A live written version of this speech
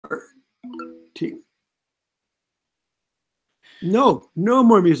team. No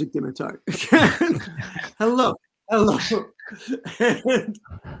more music, Dimitar. Hello. And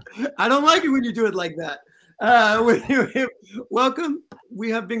I don't like it when you do it like that. Welcome. We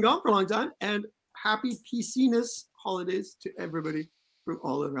have been gone for a long time, and happy PC-ness holidays to everybody from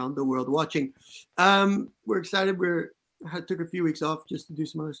all around the world watching. We're excited. Took a few weeks off just to do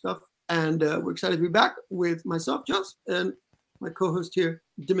some other stuff, and we're excited to be back with myself, Joss, and my co-host here,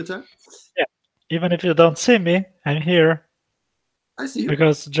 Dimitar. Yeah, even if you don't see me, I'm here. I see you.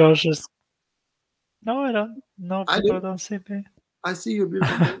 Because Josh is... No, I don't. No, people don't see me. I see you,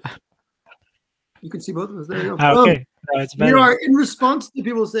 beautiful. You can see both of us. There you go. Okay, it's better. We are in response to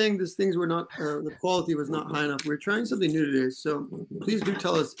people saying these things were not, the quality was not high enough. We're trying something new today, so please do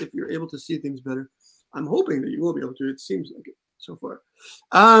tell us if you're able to see things better. I'm hoping that you will be able to. It seems like it so far.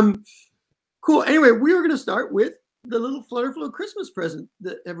 Cool. Anyway, we are going to start with the little Flutterflow Christmas present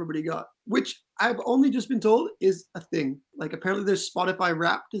that everybody got, which I've only just been told is a thing. Like apparently there's Spotify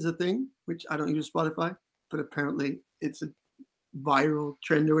Wrapped is a thing, which I don't use Spotify, but apparently it's a viral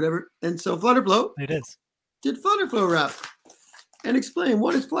trend or whatever. And so Flutterflow did Flutterflow Wrapped. And explain,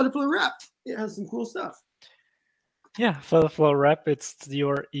 what is Flutterflow Wrapped? It has some cool stuff. Yeah, Flutterflow Wrap, it's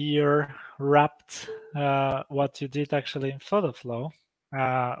your ear wrapped what you did actually in Flutterflow.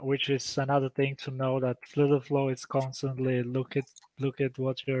 Which is another thing to know, that Flutterflow is constantly look at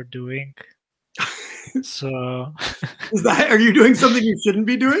what you're doing. So are you doing something you shouldn't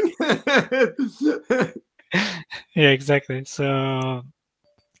be doing? Yeah, exactly. So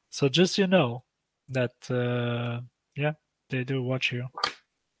just that yeah, they do watch you.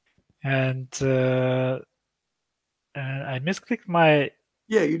 And I misclicked my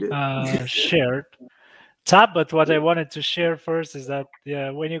you did shared tab, but what I wanted to share first is that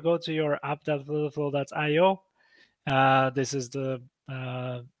when you go to your app.flutterflow.io, this is the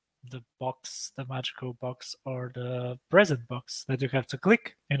box, the magical box or the present box that you have to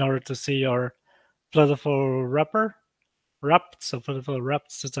click in order to see your Flutterflow wrapped. So Flutterflow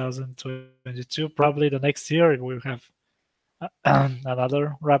Wrapped 2022. Probably the next year it will have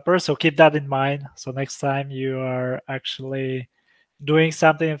another wrapper. So keep that in mind. So next time you are actually doing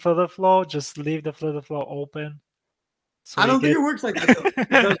something in Flutterflow, just leave the Flutterflow open. So I don't think it works like that,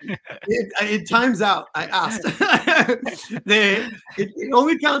 though. It times out. I asked. It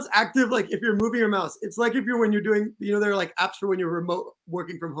only counts active, like if you're moving your mouse. It's like when you're doing, there are like apps for when you're remote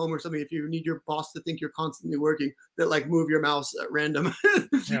working from home or something. If you need your boss to think you're constantly working, that like move your mouse at random.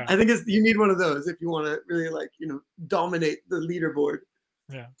 Yeah. I think you need one of those if you want to really dominate the leaderboard.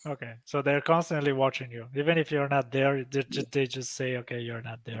 Yeah. Okay. So they're constantly watching you, even if you're not there. They just say, "Okay, you're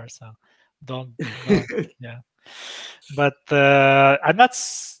not there," so don't yeah. But I'm not.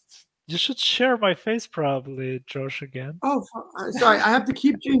 You should share my face, probably, Josh, again. Oh, sorry. I have to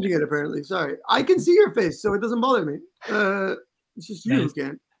keep changing it. Apparently, sorry. I can see your face, so it doesn't bother me. It's just you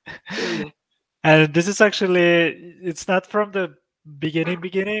again. And this is actually, it's not from the beginning,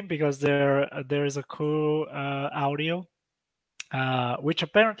 because there is a cool audio, which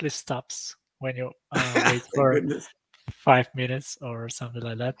apparently stops when you wait for 5 minutes or something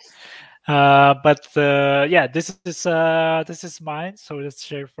like that. But yeah, this is mine. So let's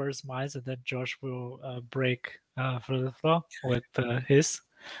share first mine, and then Josh will break Flutterflow with his.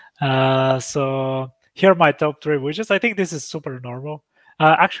 So here are my top 3 widgets. I think this is super normal.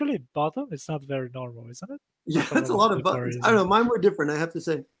 Actually, bottom, it's not very normal, isn't it? Yeah, that's a lot of buttons. I don't know. Mine were different, I have to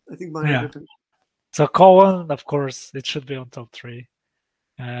say. I think mine are different. So colon, of course, it should be on top 3.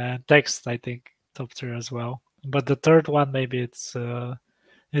 And text, I think, top 3 as well. But the third one, maybe it's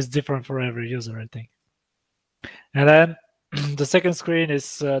different for every user, I think. And then the second screen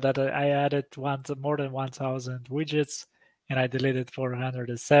is that I added more than 1,000 widgets, and I deleted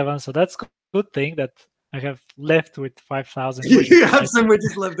 407. So that's a good thing that I have left with 5,000 widgets. You have some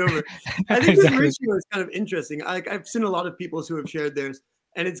widgets left over. I think this ratio is kind of interesting. I've seen a lot of people who have shared theirs,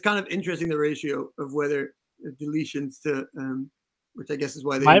 and it's kind of interesting, the ratio of whether deletions to, which I guess is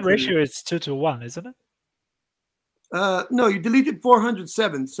why they... My ratio is 2:1, isn't it? No, you deleted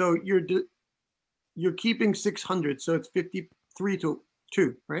 407, so you're keeping 600, so it's 53-2,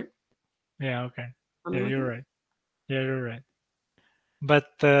 right? Yeah, okay. Yeah, you're right. Yeah, you're right. But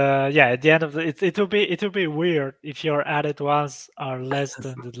yeah, at the end of it will be weird if your added ones are less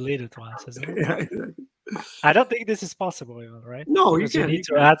than the deleted ones, isn't it? Yeah, exactly. I don't think this is possible, even, right? No, because you need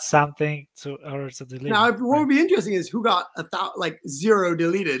to add something to or to delete. Now, what would be interesting is who got 0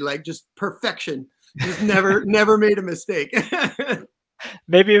 deleted, like just perfection. Just never made a mistake.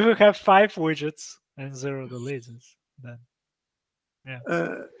 Maybe if we have 5 widgets and 0 deletions, then yeah.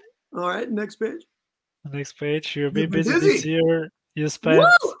 All right, next page. Next page. You'll be busy this year. you spent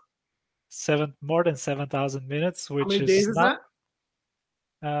Woo! more than 7,000 minutes, How which many days is is not.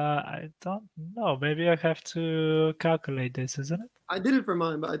 that? I don't know. Maybe I have to calculate this, isn't it? I did it for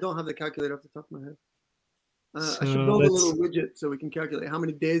mine, but I don't have the calculator off the top of my head. I should So build a let's. little widget so we can calculate how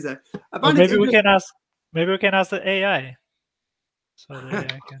many days I Or find it's maybe we interesting. can ask. Maybe we can ask the AI, so the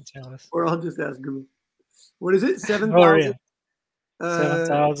AI can tell us. Or I'll just ask Google. What is it? Oh, yeah.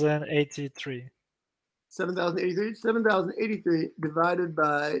 7,000. 7,083. 7,083. 7,083 divided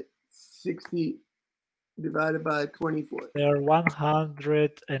by 60 divided by 24. There are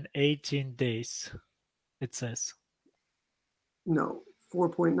 118 days. It says No,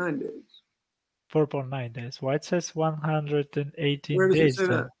 4.9 days. 4.9 days. Why it says 118 Where does it days say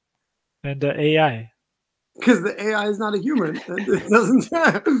then? that? And the AI. Because the AI is not a human and it doesn't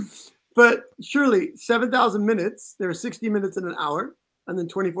have. But surely 7,000 minutes, there are 60 minutes in an hour, and then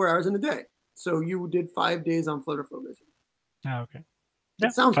 24 hours in a day. So you did 5 days on Flutterflow, basically. Oh, okay. Yeah,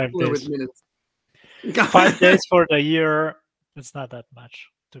 It sounds 5 cooler days. with minutes. 5 days for the year. It's not that much,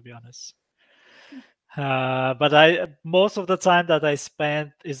 to be honest. But most of the time that I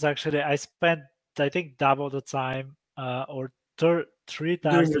spent is actually I think double the time or 3 Doing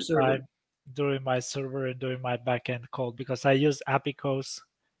times your the server. time during my server and during my backend code, because I use Apicos,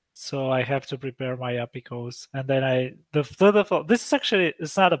 so I have to prepare my Apicos, and then this is actually,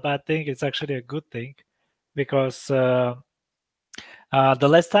 it's not a bad thing, it's actually a good thing, because the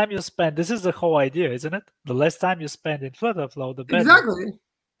less time you spend, this is the whole idea, isn't it? The less time you spend in Flutterflow, the better. Exactly.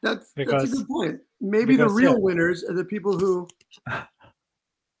 That's a Because good point. Maybe the because, real yeah. winners are the people who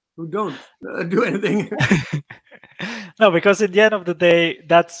don't do anything. No, because in the end of the day,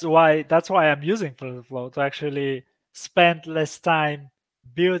 that's why I'm using Flutterflow, to actually spend less time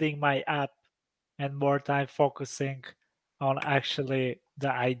building my app and more time focusing on actually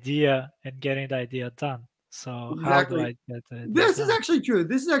the idea and getting the idea done. So how do Exactly. I get the idea This is done? actually true.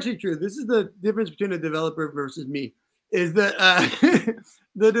 This is actually true. This is the difference between a developer versus me. Is that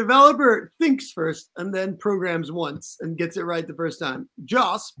the developer thinks first and then programs once and gets it right the first time.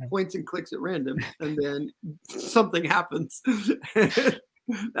 Joss points and clicks at random, and then something happens.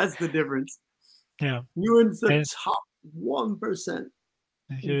 That's the difference. Yeah. You're in the top 1%.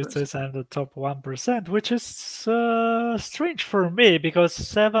 Here it says I'm the top 1%, which is strange for me, because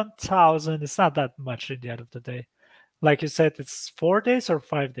 7,000 is not that much in the end of the day. Like you said, it's 4 days or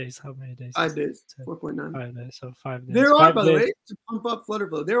 5 days? How many days? 5 days. 4.9. 5 days. So 5 days. There are, 5 by days. the way, to pump up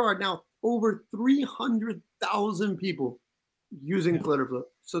Flutterflow, there are now over 300,000 people using Flutterflow.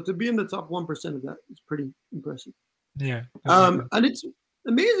 So to be in the top 1% of that is pretty impressive. Yeah. And it's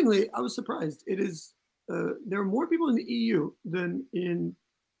amazingly, I was surprised. It is there are more people in the EU than in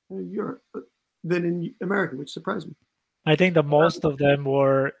Europe, than in America, which surprised me. I think the most of them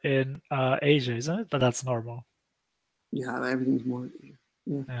were in Asia, isn't it? But that's normal. Yeah, everything's more in Asia.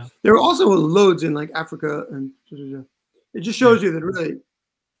 Yeah. There are also loads in like Africa, and it just shows you that really,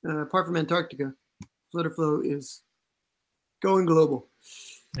 apart from Antarctica, Flutterflow is going global.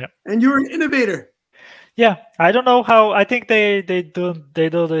 Yeah. And you're an innovator. Yeah, I don't know how. I think they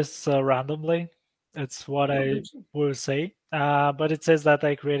do this randomly. It's what I will say. But it says that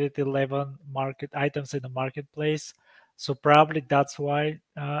I created 11 market items in the marketplace, so probably that's why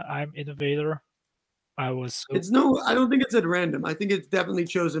I'm innovator. I don't think it's at random. I think it's definitely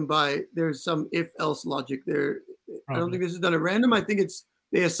chosen by, there's some if-else logic there. I don't think this is done at random. I think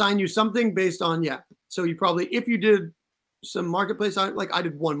they assign you something based on, so you probably, if you did some marketplace item, like I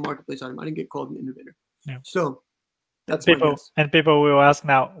did one marketplace item, I didn't get called an innovator. Yeah. So that's people, and people will ask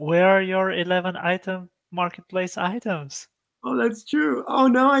now, where are your 11 item marketplace items? Oh, that's true. Oh,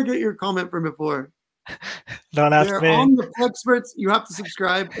 now I get your comment from before. Don't ask me. On the Flexperts. You have to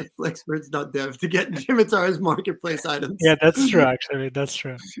subscribe at flexperts.dev to get Dimitar's marketplace items. Yeah, that's true. Actually, that's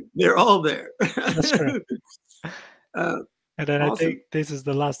true. They're all there. That's true. And then awesome. I think this is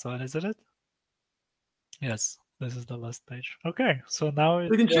the last one, isn't it? Yes, this is the last page. Okay, so now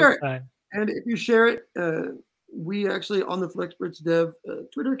we can share it. And if you share it, we actually on the Flexperts Dev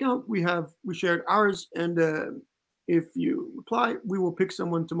Twitter account, we shared ours, and if you reply, we will pick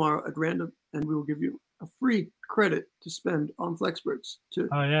someone tomorrow at random, and we will give you a free credit to spend on Flexperts to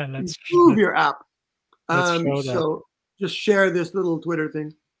improve your app. So just share this little Twitter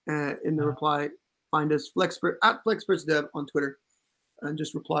thing in the reply. Find us at FlexpertsDev on Twitter, and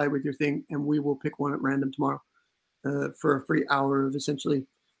just reply with your thing, and we will pick one at random tomorrow for a free hour of essentially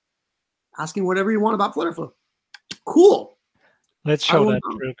asking whatever you want about Flutterflow. Cool. Let's show that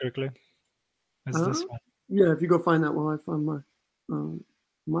real quickly. Is this one? Yeah, if you go find that while I find my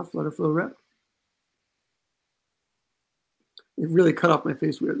my Flutterflow rep. It really cut off my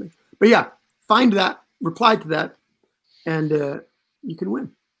face weirdly. But yeah, find that, reply to that, and you can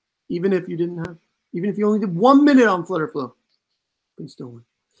win. Even if you only did 1 minute on Flutterflow, you can still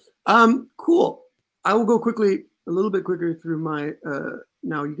win. Cool. I will go quickly, a little bit quicker through my,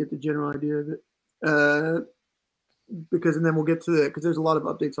 now you get the general idea of it. And then we'll get to because there's a lot of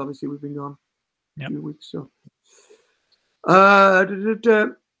updates. Obviously, we've been gone a few weeks. So, so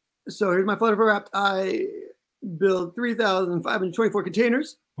here's my Flutterflow app. I build 3,524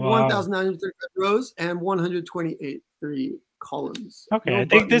 containers, 1,935 rows, and 128 columns. Okay, I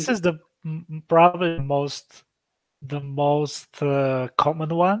think this is probably the most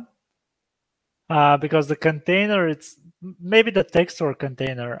common one, because the container, it's maybe the text store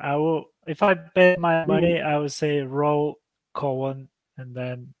container. If I bet my money, I would say row, colon, and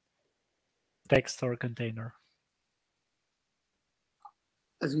then text store container.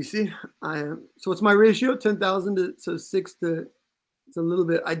 As we see, so what's my ratio? 10,000 to 6 to. It's a little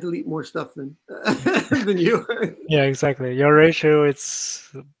bit. I delete more stuff than you. Yeah, exactly. Your ratio, it's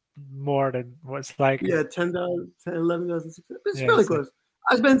more than what's like. Yeah, 10,000, 11,000. It's fairly close.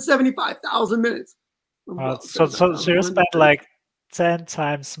 I spent 75,000 minutes. So you spent like 10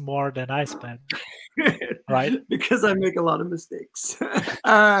 times more than I spent, right? Because I make a lot of mistakes. So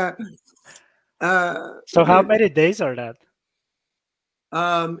how many days are that?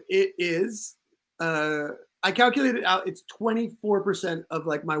 It is. I calculated out. It's 24% of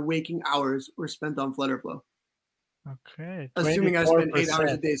like my waking hours were spent on Flutterflow. Okay. 24%. Assuming I spend 8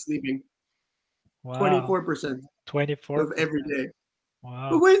 hours a day sleeping. Wow. 24%. 24% of every day. Wow.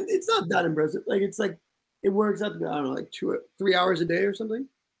 But when it's not that impressive. Like it's like it works out to be, I don't know, like 2 or 3 hours a day or something.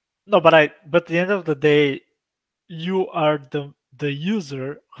 No, but at the end of the day, you are the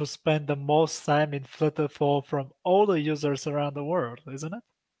user who spend the most time in Flutterflow from all the users around the world, isn't it?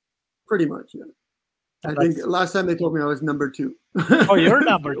 Pretty much, yeah. I think last time they told me I was number 2. Oh, you're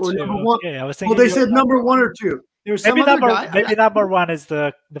number 2. Number 1. Okay, I was thinking. Well, they said number 1 or 2. There's some other guy. Maybe number 1 is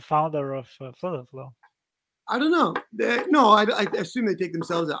the founder of Flutterflow. I don't know. I assume they take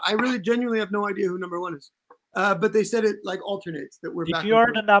themselves out. I really genuinely have no idea who number 1 is. But they said it like alternates, that we're back. If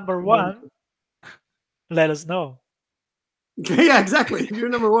you're the number 1, let us know. Yeah, exactly. If you're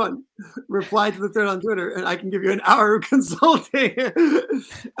number 1, reply to the thread on Twitter, and I can give you an hour of consulting.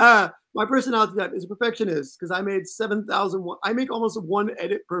 My personality type is a perfectionist because I made 7,000. I make almost 1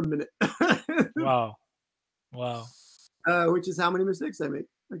 edit per minute. Wow. Which is how many mistakes I make,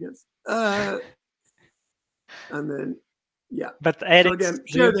 I guess. And then, yeah. But edits, so again,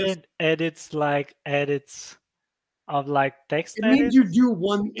 share this. Edits like edits of like text. It means you do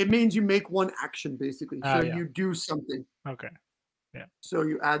one. It means you make one action basically. So you do something. Okay. Yeah. So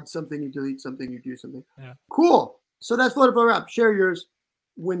you add something, you delete something, you do something. Yeah. Cool. So that's Flutterflow app. Share yours.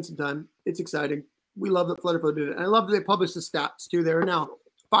 Win some time. It's exciting. We love that Flutterflow did it. And I love that they published the stats too. There are now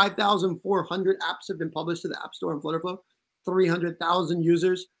 5,400 apps have been published to the App Store on Flutterflow. 300,000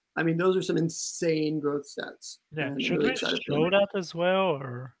 users. I mean, those are some insane growth stats. Yeah. Should we show that as well,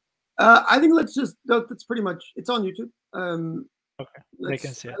 or? I think that's pretty much. It's on YouTube. Okay. They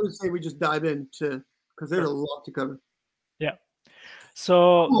can see it. I would say we just dive into because there's a lot to cover. Yeah.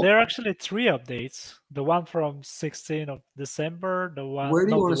 So there are actually 3 updates. The one from 16th of December, the one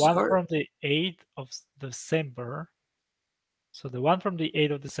from the 8th of December. So the one from the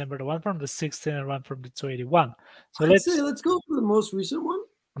 8th of December, the one from the 16th, and one from the 281. So let's go for the most recent one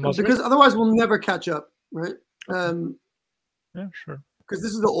because otherwise we'll never catch up, right? Yeah, sure. Because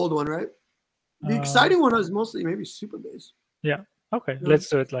this is the old one, right? The exciting one is mostly maybe Supabase. Yeah. Okay. Yeah. Let's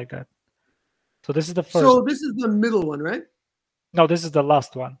do it like that. So this is the first. So this is the middle one, right? No, this is the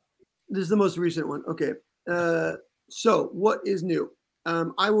last one. This is the most recent one. Okay. So what is new?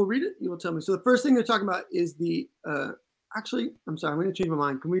 I will read it. You will tell me. So the first thing they're talking about is the. Actually, I'm sorry. I'm going to change my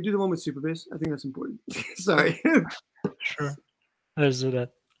mind. Can we do the one with Supabase? I think that's important. Sorry. Sure. Let's do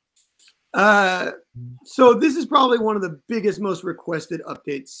that. So this is probably one of the biggest, most requested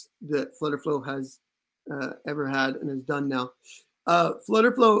updates that Flutterflow has ever had and has done now.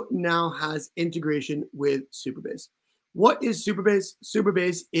 Flutterflow now has integration with Supabase. What is Supabase?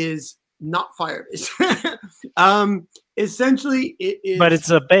 Supabase is not Firebase. Essentially, it is. But it's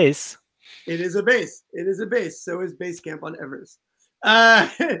a base. It is a base. It is a base. So is Basecamp on Everest.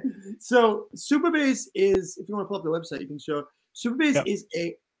 So Supabase is, if you want to pull up the website, you can show. Supabase is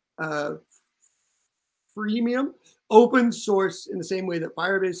a freemium open source in the same way that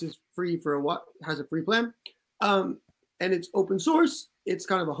Firebase is free for what has a free plan. And it's open source. It's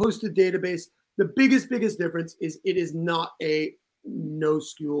kind of a hosted database. The biggest difference is it is not a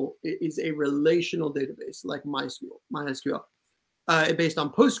NoSQL. It is a relational database like MySQL. It's based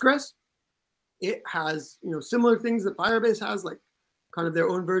on Postgres. It has similar things that Firebase has, like kind of their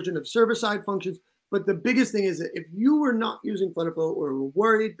own version of server-side functions, But the biggest thing is that if you were not using Flutterflow or were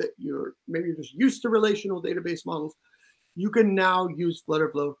worried that maybe you're just used to relational database models, you can now use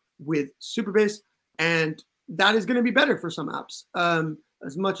Flutterflow with Supabase, and that is going to be better for some apps.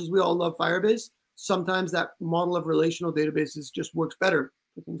 As much as we all love Firebase, sometimes that model of relational databases just works better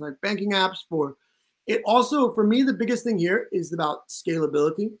for things like banking apps. For me, the biggest thing here is about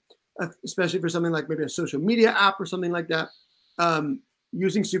scalability, especially for something like maybe a social media app or something like that.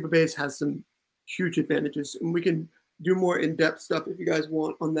 Using Supabase has some huge advantages, and we can do more in-depth stuff if you guys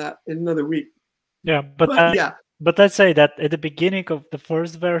want on that in another week. Yeah, but let's say that at the beginning of the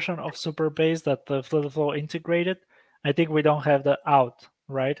first version of Supabase that the Flutterflow integrated, I think we don't have the out,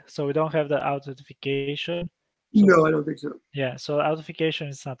 right? So we don't have the out notification. So, no, I don't think so. Yeah, so notification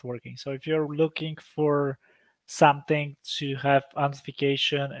is not working. So if you're looking for something to have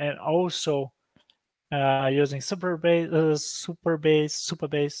notification and also using Supabase,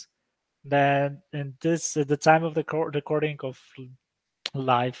 then in this at the time of the recording of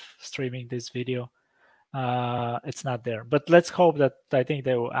live streaming this video, it's not there. But let's hope that I think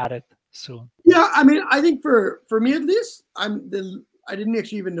they will add it soon. Yeah, I mean, I think for me at least, I didn't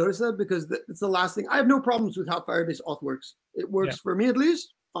actually even notice that because it's the last thing. I have no problems with how Firebase auth works. It works for me at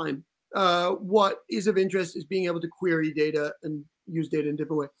least fine. What is of interest is being able to query data and use data in a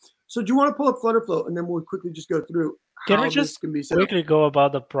different way. So do you want to pull up Flutterflow and then we'll quickly just go through how this can be set up? Quickly go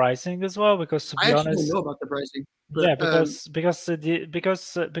about the pricing as well, because to be honest, I actually don't know about the pricing. But, yeah, because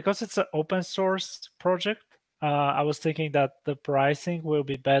it's an open source project, I was thinking that the pricing will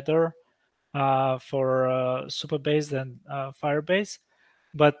be better for Supabase than Firebase.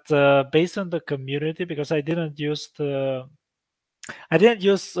 But based on the community, because I didn't use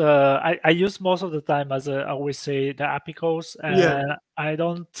I use most of the time, as I always say, the Apicos, and I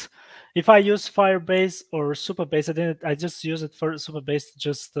don't. If I use Firebase or Supabase, I just use it for Supabase to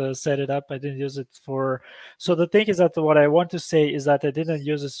just set it up. I didn't use it for. So the thing is that what I want to say is that I didn't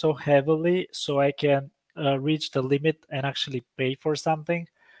use it so heavily, so I can reach the limit and actually pay for something.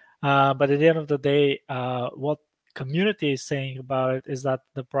 But at the end of the day, what community is saying about it is that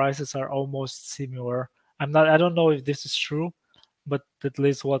the prices are almost similar. I don't know if this is true, but at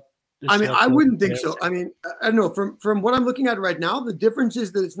least what I wouldn't think so. I mean, I don't know. From what I'm looking at right now, the difference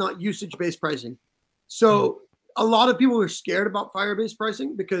is that it's not usage-based pricing. So a lot of people are scared about Firebase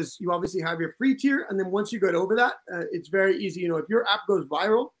pricing because you obviously have your free tier, and then once you get over that, it's very easy. If your app goes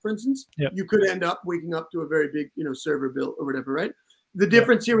viral, for instance, you could end up waking up to a very big, server bill or whatever, right? The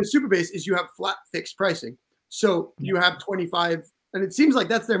difference here with Supabase is you have flat fixed pricing. So you have 25, and it seems like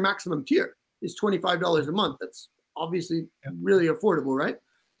that's their maximum tier is $25 a month. That's obviously really affordable, right?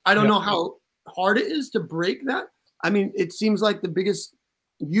 I don't know how hard it is to break that. I mean, it seems like the biggest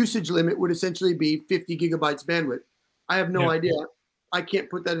usage limit would essentially be 50 gigabytes bandwidth. I have no idea. I can't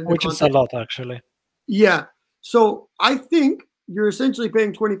put that into which context. Is a lot, actually. Yeah. So I think you're essentially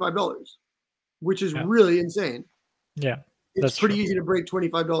paying $25, which is really insane. Yeah. It's pretty easy to break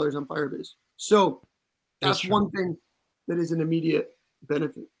 $25 on Firebase. So that's one thing that is an immediate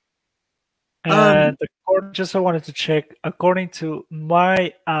benefit. And just I wanted to check, according to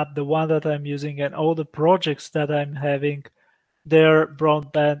my app, the one that I'm using and all the projects that I'm having, their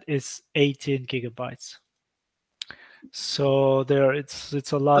broadband is 18 gigabytes. So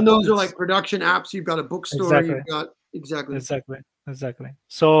it's a lot. And those are like production apps. You've got a bookstore. You've got exactly.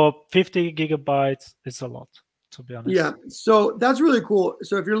 So 50 gigabytes is a lot, to be honest. Yeah. So that's really cool.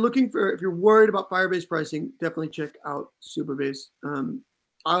 So if you're worried about Firebase pricing, definitely check out Supabase.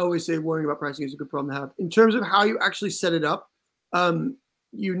 I always say worrying about pricing is a good problem to have. In terms of how you actually set it up,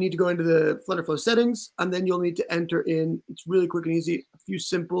 you need to go into the Flutterflow settings, and then you'll need to enter in, it's really quick and easy, a few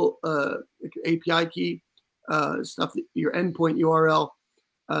simple API key stuff, your endpoint URL,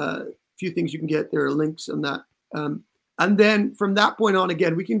 a few things you can get. There are links on that. And then from that point on,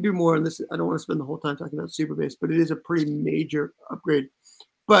 again, we can do more on this. I don't want to spend the whole time talking about Supabase, but it is a pretty major upgrade.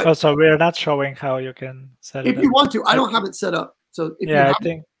 But so we're not showing how you can set it up. If you want to, I don't have it set up. So if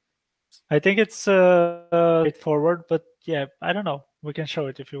I think it's straightforward, but I don't know. We can show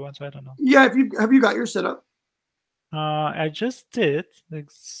it if you want to. I don't know. Yeah, have you got your setup? I just did.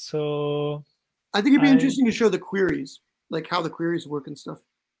 So I think it'd be interesting to show the queries, like how the queries work and stuff.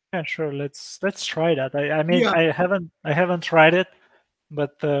 Yeah, sure. Let's try that. I mean, I haven't tried it,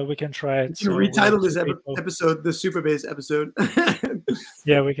 but we can try it. You can retitle this episode the Supabase episode.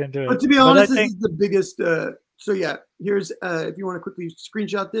 Yeah, we can do it. But to be honest, this is the biggest. So yeah, here's if you want to quickly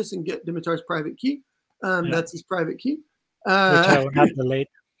screenshot this and get Dimitar's private key. That's his private key. Which I will not delete.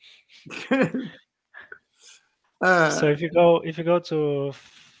 So if you go to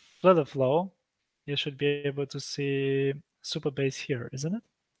Flutterflow, you should be able to see Supabase here, isn't it?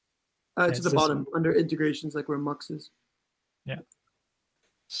 To the bottom under integrations, like where Mux is. Yeah.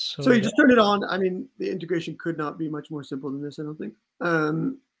 So you just turn it on. I mean, the integration could not be much more simple than this, I don't think.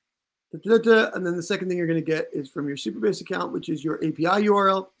 And then the second thing you're going to get is from your Supabase account, which is your API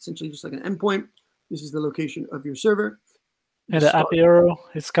URL, essentially just like an endpoint. This is the location of your server. And the API URL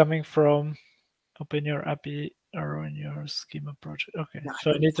is coming from open your API URL in your schema project. Okay, yeah,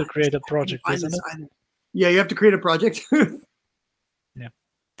 so I need to create a project, isn't it? Yeah, you have to create a project. Yeah.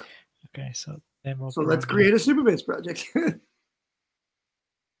 Okay, so so let's create a Supabase project.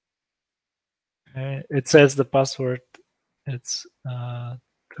 Okay. It says the password. It's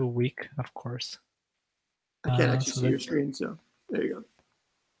too weak, of course. I can't actually see your screen, so there you go.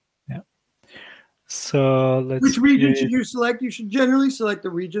 Yeah. So let's. Which region should you select? You should generally select the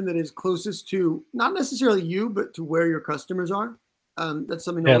region that is closest to, not necessarily you, but to where your customers are. That's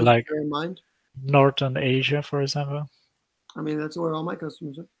something to always bear in mind. Northern Asia, for example. I mean, that's where all my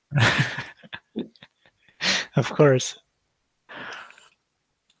customers are. Of course.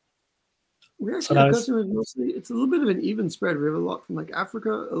 We actually have customers mostly. It's a little bit of an even spread. We have a lot from like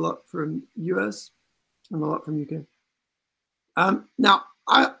Africa, a lot from US, and a lot from UK. Now,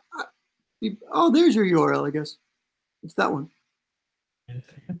 oh, there's your URL, I guess. It's that one.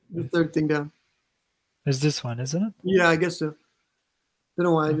 The third thing down. It's this one, isn't it? Yeah, I guess so. Don't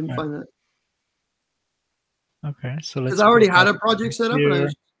know why I didn't find that. Okay, so let's. Because I already had a project set up, and I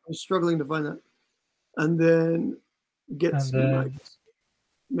was struggling to find that. And then get schema.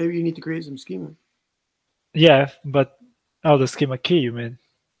 Maybe you need to create some schema. Yeah, but the schema key, you mean?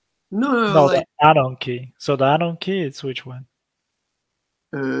 No, like, the add-on key. So the add-on key is which one?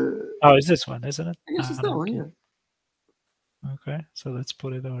 It's this one, isn't it? I guess it's that one, yeah. Okay, so let's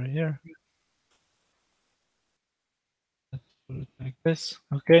put it over here. Let's put it like this.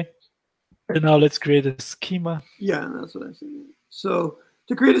 Okay. And now let's create a schema. Yeah, that's what I said. So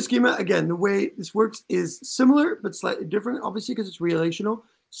to create a schema, again, the way this works is similar but slightly different, obviously, because it's relational.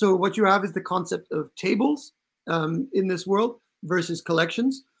 So what you have is the concept of tables in this world versus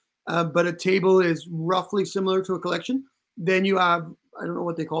collections. But a table is roughly similar to a collection. Then you have, I don't know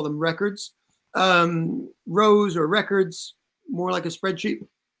what they call them, records, rows or records, more like a spreadsheet.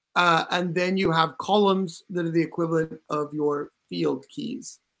 And then you have columns that are the equivalent of your field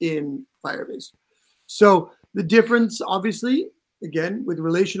keys in Firebase. So the difference, obviously, again, with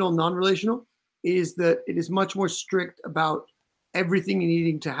relational, non-relational, is that it is much more strict about everything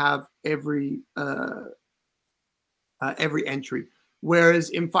needing to have every entry. Whereas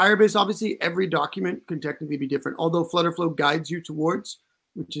in Firebase, obviously, every document can technically be different, although Flutterflow guides you towards,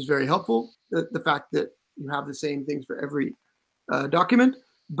 which is very helpful, the fact that you have the same things for every document.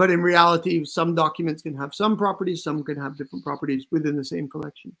 But in reality, some documents can have some properties, some can have different properties within the same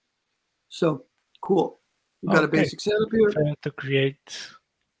collection. So, cool. We've got a basic setup here. I have to create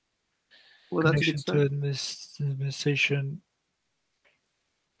connection to administration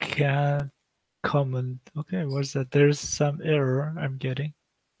can comment. Okay, what's that? There's some error I'm getting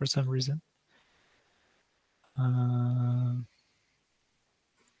for some reason.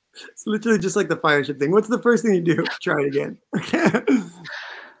 It's literally just like the Fireship thing. What's the first thing you do? Try it again.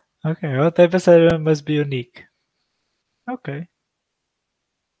 Okay, what type of element must be unique? Okay.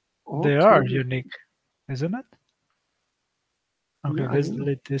 They are unique, isn't it? Okay, let's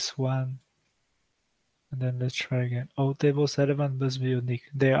delete this one. And then let's try again. All tables element must be unique.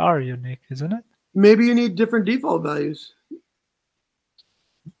 They are unique, isn't it? Maybe you need different default values.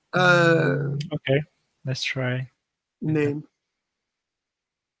 Okay, let's try. Name.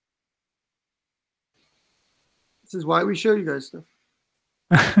 This is why we show you guys stuff.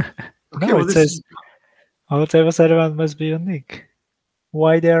 Okay, no, it says all tables element must be unique.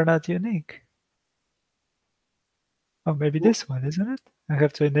 Why they are not unique? Oh, maybe this one, isn't it? I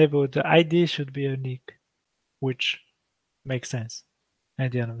have to enable the ID should be unique, which makes sense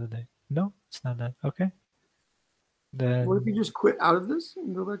at the end of the day. No, it's not that. Okay. Then what if you just quit out of this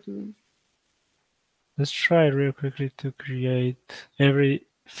and go back to this? Let's try real quickly to create every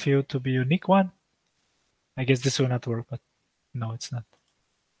field to be unique one. I guess this will not work, but no, it's not.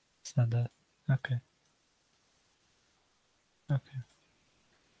 It's not that. Okay. Okay.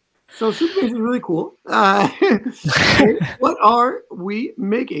 So Supabase is really cool. What are we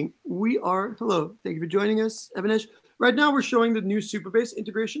making? We are, hello, thank you for joining us, Evanesh. Right now we're showing the new Supabase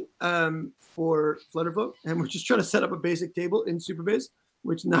integration for Flutterflow, and we're just trying to set up a basic table in Supabase,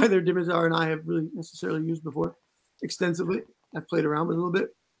 which neither Dimitar and I have really necessarily used before extensively. I've played around with it a little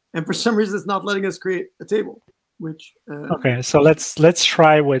bit, and for some reason it's not letting us create a table, which... okay, so let's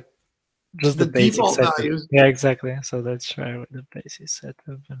try with just the basic default setup. values. Yeah, exactly. So let's try with the basic setup,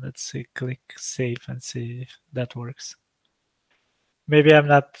 and let's see, click save and see if that works. maybe I'm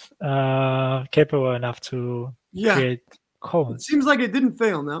not capable enough to create It columns. seems like it didn't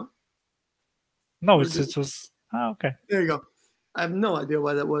fail now. No, it was okay. There you go. I have no idea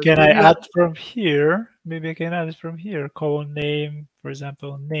why that was. Can I Maybe add from here? Maybe I can add it from here. Column name, for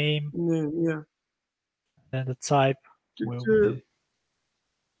example, name. Yeah. Then the type will be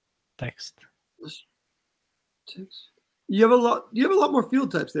text. You have a lot more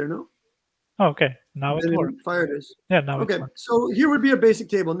field types there, no? Oh, okay, now it works. Firebase. Yeah, now okay. it works. So here would be a basic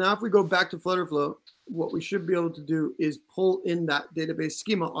table. Now, if we go back to Flutterflow, what we should be able to do is pull in that database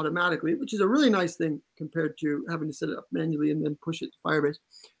schema automatically, which is a really nice thing compared to having to set it up manually and then push it to Firebase.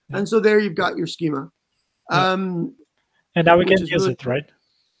 Yeah. And so there you've got your schema. Yeah. And now we can use really it, right?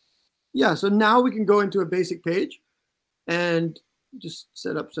 Yeah, so now we can go into a basic page and just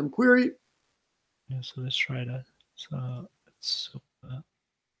set up some query. Yeah, so let's try that. So it's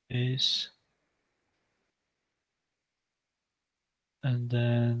Supabase. And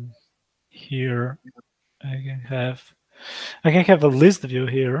then here I can have a list view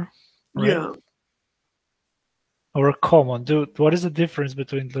here, right? Yeah. Or a column. Dude, what is the difference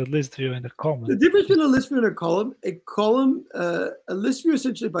between the list view and the column? The difference between a list view and a list view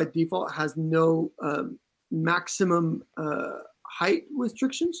essentially by default has no maximum height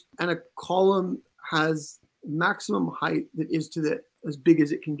restrictions, and a column has maximum height that is to as big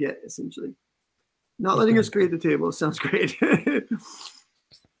as it can get, essentially. Not letting us create the table sounds great.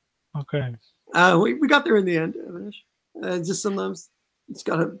 Okay. We got there in the end. Just sometimes it's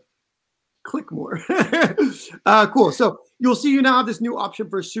got to click more. Cool. So you'll see you now have this new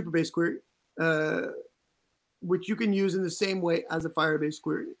option for a Supabase query, which you can use in the same way as a Firebase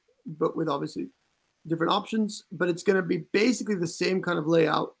query, but with obviously different options. But it's going to be basically the same kind of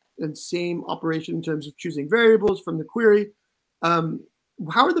layout and same operation in terms of choosing variables from the query.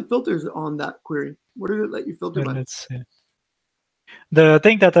 How are the filters on that query? What did it let you filter by? Let's see. The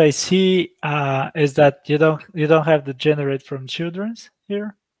thing that I see is that you don't have the generate from children's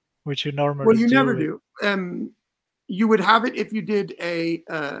here, which you normally do. Well, you never do. You would have it if you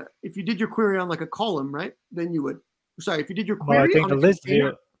did your query on like a column, right? Then you would. Sorry, if you did your query I think on the list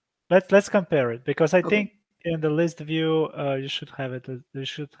view. Let's compare it, because I think in the list view you should have it. You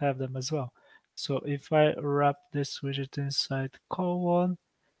should have them as well. So if I wrap this widget inside column,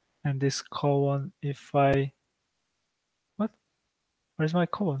 and this column, if I where's my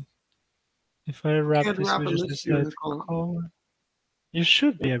column? If I wrap this widget inside column, you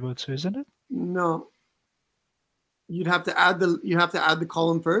should be able to, isn't it? No. You'd have to add the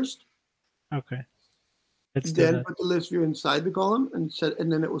column first. Okay. Then put the list view inside the column and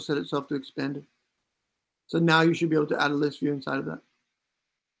then it will set itself to expanded. So now you should be able to add a list view inside of that.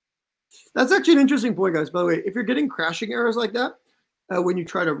 That's actually an interesting point, guys. By the way, if you're getting crashing errors like that, when you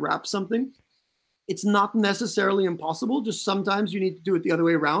try to wrap something, it's not necessarily impossible. Just sometimes you need to do it the other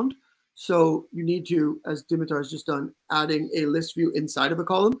way around. So you need to, as Dimitar has just done, adding a list view inside of a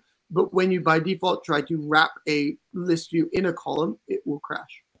column. But when you by default try to wrap a list view in a column, it will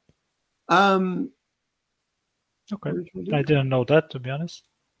crash. Okay, I didn't know that, to be honest.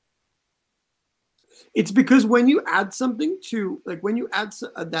 It's because when you add something to, like when you add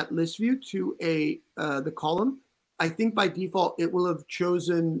that list view to the column, I think by default it will have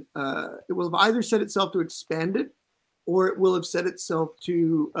chosen, it will have either set itself to expand it, or it will have set itself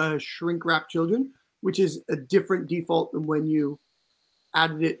to shrink wrap children, which is a different default than when you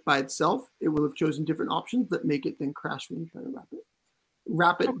added it by itself. It will have chosen different options that make it then crash when you try to wrap it.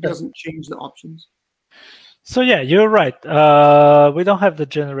 Wrap it doesn't change the options. So yeah, you're right. We don't have the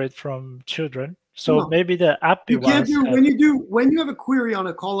generate from children. So maybe the app you can't do when you have a query on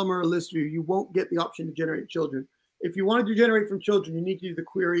a column or a list view, you won't get the option to generate children. If you wanted to generate from children, you need to do the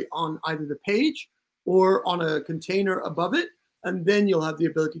query on either the page or on a container above it, and then you'll have the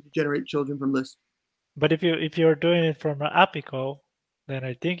ability to generate children from lists. But if you're doing it from an Apico, then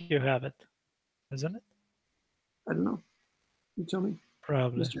I think you have it, isn't it? I don't know. You tell me.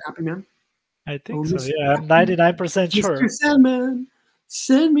 Probably. Mr. Happy Man. I think so. Yeah, I'm 99% sure. Mr. Sandman,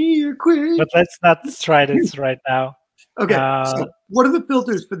 send me your query. But let's not try this right now. Okay. So what are the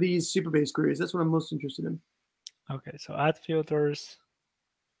filters for these Supabase queries? That's what I'm most interested in. Okay, so add filters.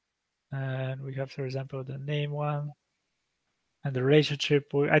 And we have, for example, the name one and the relationship.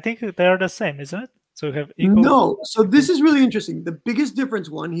 I think they are the same, isn't it? So we have equal. No. So this is really interesting. The biggest difference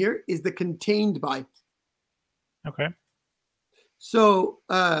one here is the contained by. Okay. So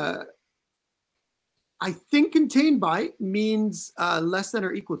I think contained by means less than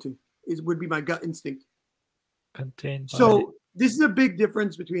or equal to would be my gut instinct. Contained by. So this is a big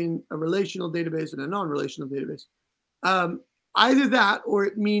difference between a relational database and a non-relational database. Either that, or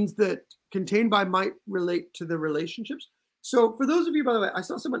it means that contained by might relate to the relationships. So for those of you, by the way, I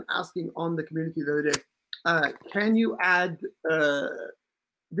saw someone asking on the community the other day, can you add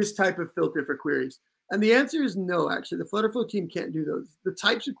this type of filter for queries? And the answer is no, actually. The Flutterflow team can't do those. The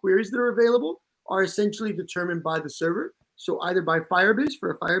types of queries that are available are essentially determined by the server. So either by Firebase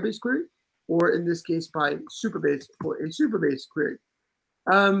for a Firebase query, or in this case by Supabase for a Supabase query.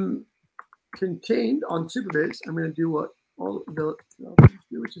 Contained on Supabase, I'm going to do what all the do,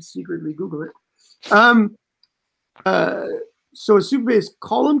 which is secretly Google it. So a Supabase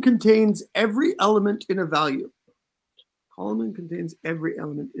column contains every element in a value. Column contains every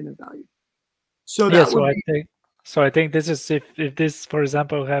element in a value. So that I think this is if this, for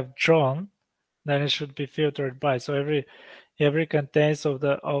example, have John, then it should be filtered by. So every contents of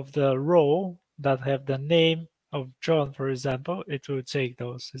the row that have the name of John, for example, it will take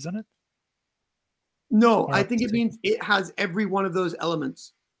those, isn't it? No, I think it means it has every one of those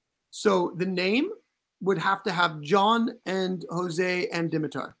elements. So the name would have to have John and Jose and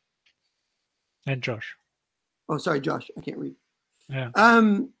Dimitar. And Josh. Oh, sorry, Josh. I can't read. Yeah.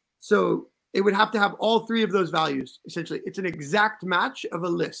 So it would have to have all three of those values. Essentially, it's an exact match of a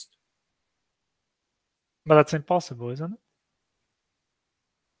list. But that's impossible, isn't it?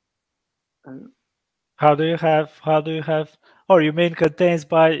 I don't know. How do you have? Oh, you mean contains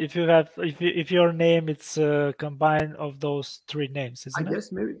by if your name it's combined of those three names, isn't it? I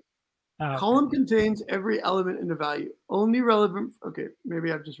guess maybe. Okay. Column contains every element in the value. Only relevant. Okay,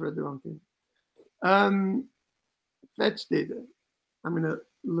 maybe I've just read the wrong thing. Fetch data. I'm gonna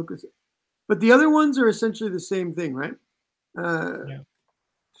look at it. But the other ones are essentially the same thing, right? Yeah.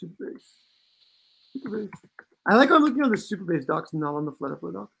 Supabase. I like I'm looking on the Supabase docs, not on the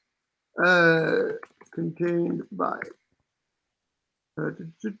Flutterflow docs. Contained by.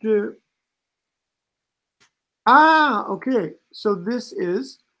 Okay. So this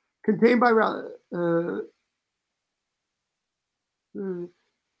is contained by.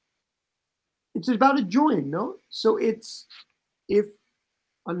 It's about a join, no? So it's if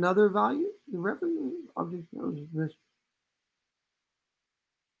another value, the reference object.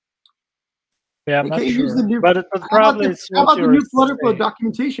 Yeah, I'm not sure. But probably how about the new Flutterflow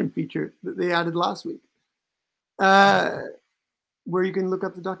documentation feature that they added last week? Where you can look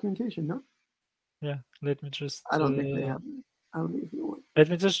up the documentation, no? Yeah, let me just. I don't think they have. I don't think it's gonna work. Let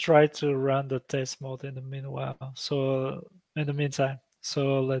me just try to run the test mode in the meanwhile. So in the meantime,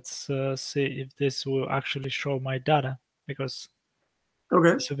 so let's see if this will actually show my data, because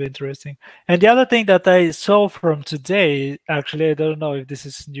this will be interesting. And the other thing that I saw from today, actually, I don't know if this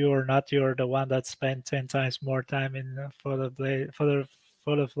is new or not. You're the one that spent 10 times more time in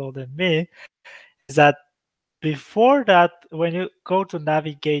Flutterflow than me. Is that before that, when you go to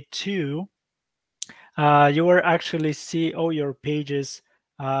navigate to, you will actually see all your pages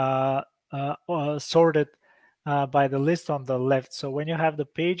sorted by the list on the left. So when you have the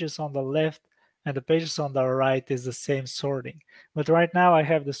pages on the left and the pages on the right is the same sorting. But right now I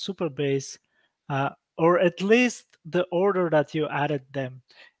have the Supabase, or at least the order that you added them.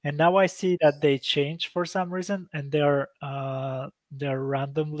 And now I see that they changed for some reason, and they're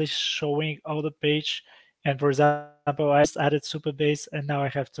randomly showing all the page. And for example, I just added Supabase, and now I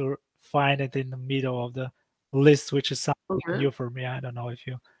have to find it in the middle of the list, which is something new for me. I don't know if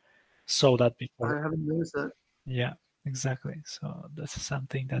you saw that before. I haven't noticed that. Yeah, exactly. So this is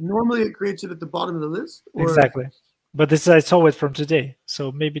something that normally it creates it at the bottom of the list. Or... Exactly. But this I saw it from today,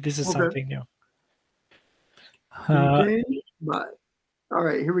 so maybe this is something new. Contained by. All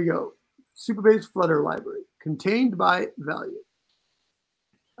right, here we go. Supabase Flutter library contained by value.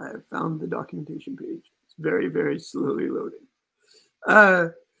 I have found the documentation page. It's very, very slowly loading.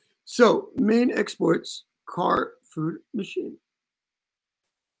 So main exports car food machine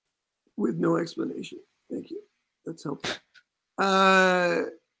with no explanation. Thank you. That's helpful.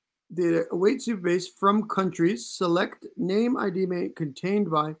 Data await Supabase from countries. Select name ID may contained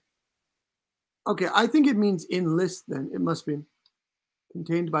by. Okay, I think it means in list. Then it must be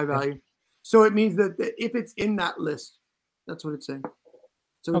contained by value. So it means that if it's in that list, that's what it's saying.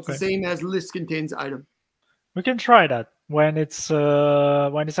 So it's the same as list contains item. We can try that when it's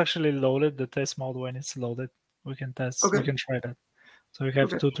actually loaded. The test mode when it's loaded, we can test. We can try that. So we have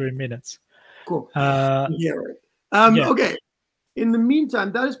 2-3 minutes. Cool. Yeah. Right. Okay. In the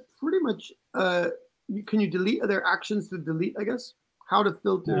meantime, that is pretty much. Can you delete? Are there actions to delete? I guess. How to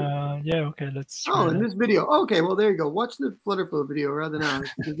filter? Yeah. Okay. Let's. In this video. Okay. Well, there you go. Watch the Flutterflow video rather than ours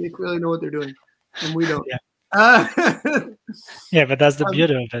because they clearly know what they're doing, and we don't. Yeah, but that's the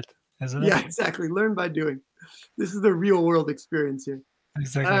beauty of it, isn't it? Yeah, exactly. Learn by doing. This is the real world experience here.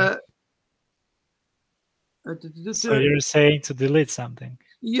 Exactly. So you're saying to delete something.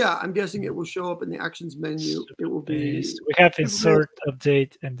 Yeah, I'm guessing it will show up in the actions menu. It will be. We have insert,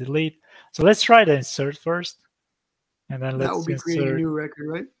 update, and delete. So let's try the insert first, and then That will let's be creating a insert new record,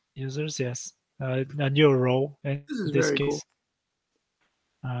 right? users. Yes, a new row in This is this very case.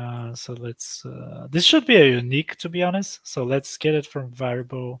 cool. So let's. This should be a unique, to be honest. So let's get it from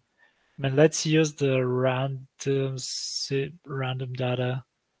variable. And let's use the random data.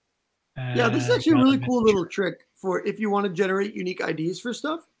 Yeah, this is actually a really cool little trick for if you want to generate unique IDs for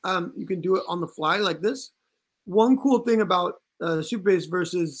stuff. You can do it on the fly like this. One cool thing about Supabase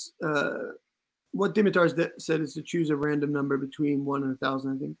versus what Dimitar said is to choose a random number between 1 and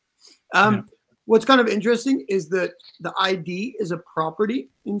 1,000, I think. What's kind of interesting is that the ID is a property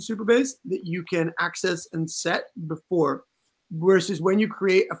in Supabase that you can access and set before, versus when you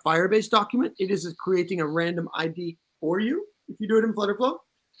create a Firebase document, it is creating a random ID for you if you do it in Flutterflow,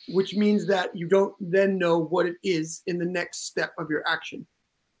 which means that you don't then know what it is in the next step of your action.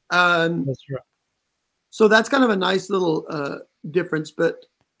 That's right. So that's kind of a nice little difference, but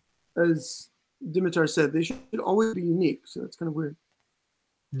as Dimitar said, they should always be unique, so that's kind of weird.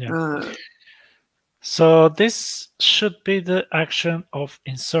 Yeah. So this should be the action of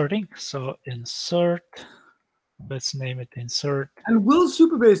inserting. So insert, let's name it insert. And will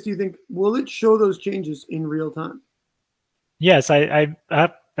Supabase, do you think, will it show those changes in real time? Yes, I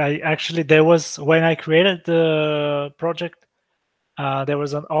actually, there was, when I created the project, there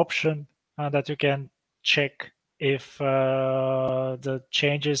was an option that you can check if the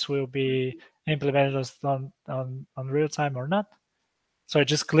changes will be implemented on real time or not. So I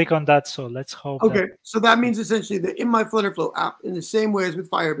just click on that. So let's hope. Okay, so that means essentially that in my Flutterflow app, in the same way as with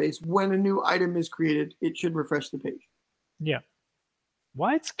Firebase, when a new item is created, it should refresh the page. Yeah.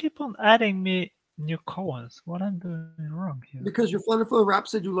 Why it's keep on adding me new columns? What I'm doing wrong here? Because your Flutterflow wrap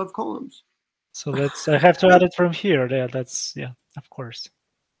said you love columns. So let's. I have to add it from here. Yeah, that's of course.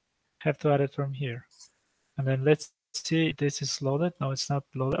 Have to add it from here, and then let's see if this is loaded. No, it's not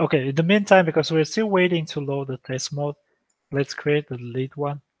loaded. Okay. In the meantime, because we're still waiting to load the test mode, let's create the delete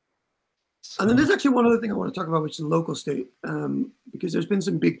one. So, and then there's actually one other thing I want to talk about, which is local state, because there's been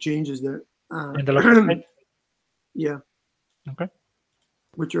some big changes there. In the local state? Yeah. Okay.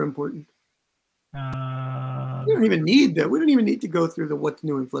 Which are important. We don't even need that. We don't even need to go through the what's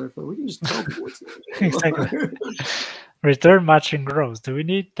new in Flutterflow. We can just tell people what's new. Exactly. Return matching rows. Do we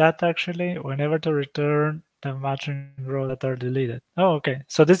need that actually? Whenever to return the matching row that are deleted. Oh, okay.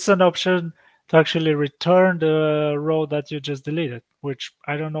 So this is an option to actually return the row that you just deleted, which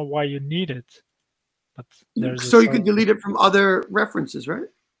I don't know why you need it. But there's so you could delete it from other references, right?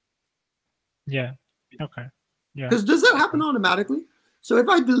 Yeah. Okay. Yeah. Because does that happen automatically? So if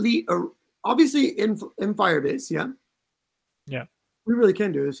I delete obviously in Firebase, yeah. Yeah. We really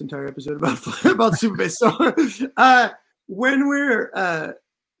can do this entire episode about Supabase. So when we're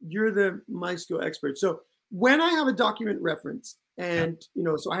you're the MySQL expert. So when I have a document reference and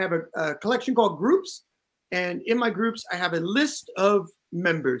so I have a collection called groups, and in my groups I have a list of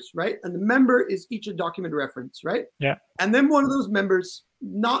members, right? And the member is each a document reference, right? Yeah. And then one of those members,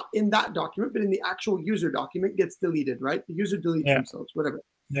 not in that document, but in the actual user document, gets deleted, right? The user deletes themselves, whatever.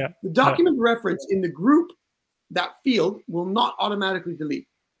 Yeah. The document reference in the group, that field will not automatically delete.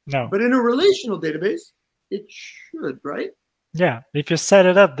 No. But in a relational database, it should, right? Yeah. If you set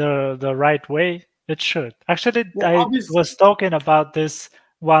it up the right way, it should. Actually, I was talking about this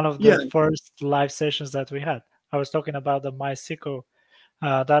one of the first live sessions that we had. I was talking about the MySQL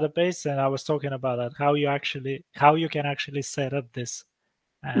database, and I was talking about that, how you can actually set up this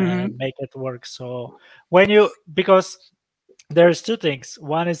and make it work. So because there's two things.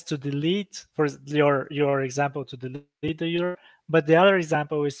 One is to delete, for your example, to delete the user, but the other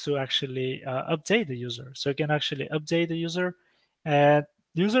example is to actually update the user. So you can actually update the user, and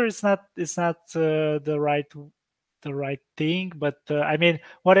user is not the right thing. But I mean,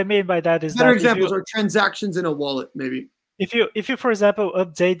 what I mean by that is better examples are transactions in a wallet, maybe. If you, for example,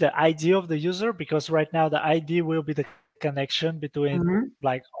 update the ID of the user, because right now the ID will be the connection between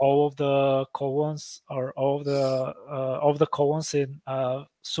like all of the columns or all of the columns in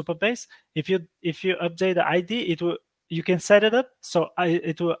Supabase. If you update the ID, you can set it up so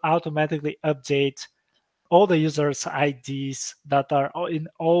it will automatically update all the users' IDs that are in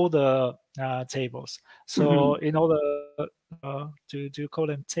all the tables. So in all the do you call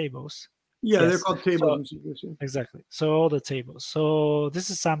them tables? Yeah, they're called tables. So, exactly. So all the tables. So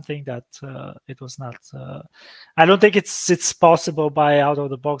this is something that it was not. I don't think it's possible by out of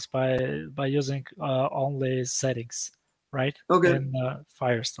the box by using only settings, right? Okay. In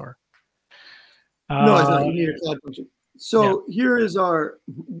Firestore. No, it's not. You need a cloud function. So here is our.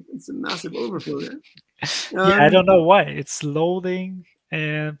 It's a massive overflow there. I don't know why it's loading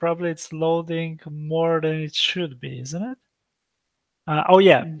and probably it's loading more than it should be, isn't it? Oh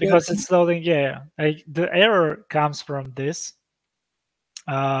yeah, because it's loading. Yeah, the error comes from this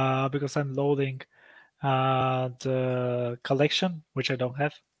because I'm loading the collection, which I don't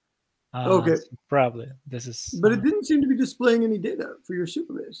have. Okay. So probably this is. But it didn't seem to be displaying any data for your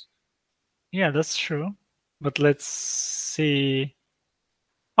Supabase. Yeah, that's true. But let's see.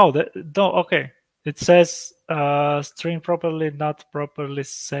 Oh, no. Okay, it says string properly, not properly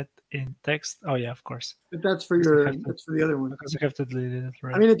set in text. Oh yeah, of course. But that's for your. That's for the other one. Because you have to delete it,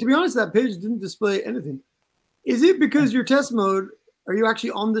 right? I mean, to be honest, that page didn't display anything. Is it because your test mode? Are you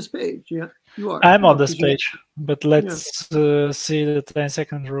actually on this page? Yeah, you are. I'm on this page, but let's see the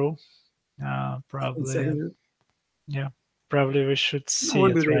 10-second rule. Probably. Yeah, probably we should see no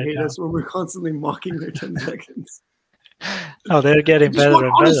wonder it they right hate now. us when we're constantly mocking their 10 seconds. Oh, they're getting better and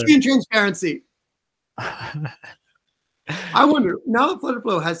better. Honesty and transparency. I wonder, now that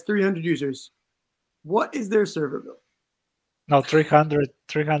Flutterflow has 300 users, what is their server bill? No, 300,000.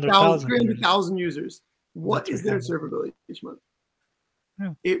 300,000 users. What is their server bill each month?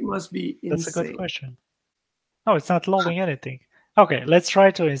 Yeah. It must be insane. That's a good question. No, it's not loading anything. Okay, let's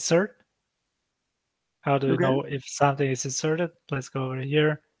try to insert. How do we know if something is inserted? Let's go over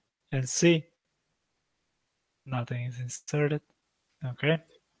here and see. Nothing is inserted. Okay,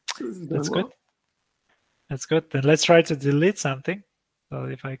 that's good. That's good. Then let's try to delete something. So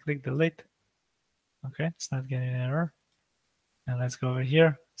if I click delete, okay, it's not getting an error. And let's go over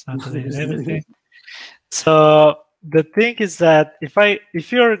here. It's not deleting everything. So the thing is that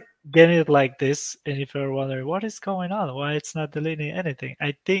if you're getting it like this, and if you're wondering what is going on, why it's not deleting anything,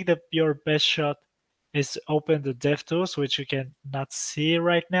 I think that your best shot is to open the DevTools, which you can not see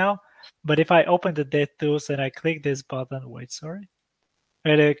right now. But if I open the DevTools and I click this button,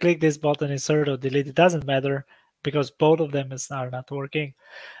 and I click this button, insert or delete, it doesn't matter because both of them are not working.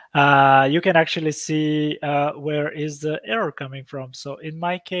 You can actually see where is the error coming from. So in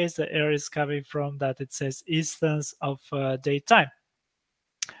my case, the error is coming from that it says instance of datetime.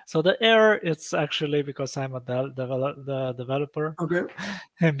 So the error is actually because I'm the developer. Okay.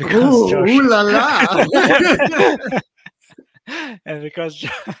 And because Josh, ooh la la. and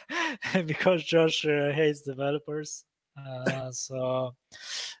because Josh hates developers. So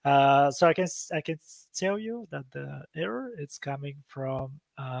I can tell you that the error is coming from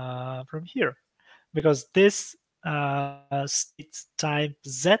here, because this state time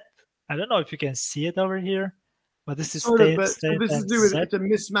Z. I don't know if you can see it over here, but this is sort of. But so this is Z. it's a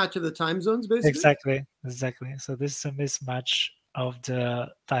mismatch of the time zones, basically. Exactly. So this is a mismatch of the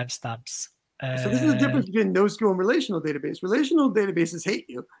timestamps. So this is the difference between NoSQL and relational database. Relational databases hate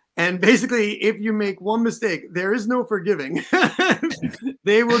you. And basically, if you make one mistake, there is no forgiving.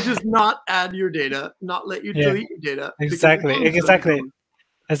 They will just not add your data, not let you delete your data. Exactly.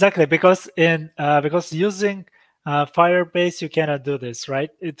 Because because using Firebase, you cannot do this,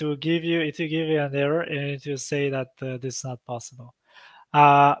 right? It will give you an error, and it will say that this is not possible.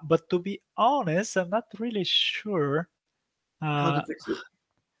 But to be honest, I'm not really sure how to fix it.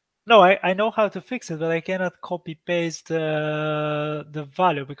 No, I know how to fix it, but I cannot copy paste the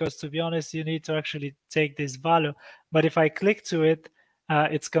value, because to be honest, you need to actually take this value. But if I click to it,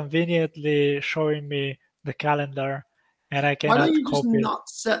 it's conveniently showing me the calendar, and I cannot. Why don't you just copy not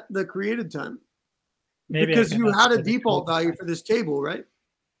set the created time? Maybe because you had a default value for this table, right?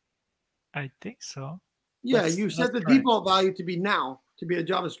 I think so. Yeah, you set the default value to be now, to be a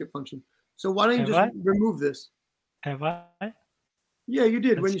JavaScript function. So why don't you just remove this? Have I? Yeah, you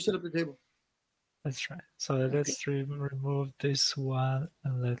did when you set up the table. Let's try. So let's remove this one,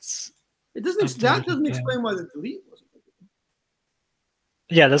 and let's. It doesn't. That doesn't explain why the delete wasn't.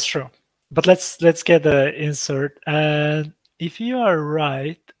 Yeah, that's true. But let's get the insert, and if you are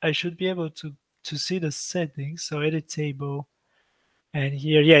right, I should be able to see the settings. So edit table, and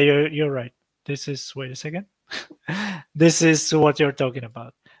here, yeah, you're right. This is, wait a second. This is what you're talking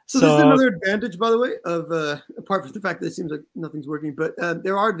about. So this is another advantage, by the way, of apart from the fact that it seems like nothing's working, but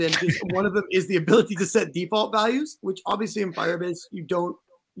there are advantages. One of them is the ability to set default values, which obviously in Firebase you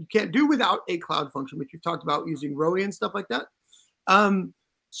can't do without a cloud function, which we've talked about using Rowie and stuff like that.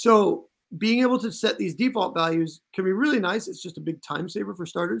 So being able to set these default values can be really nice. It's just a big time saver for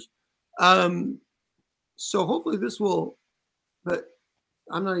starters. So hopefully this will, but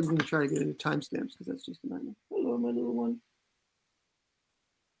I'm not even going to try to get into timestamps because that's just a nightmare. Hello, my little one.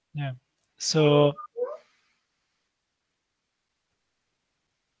 Yeah. So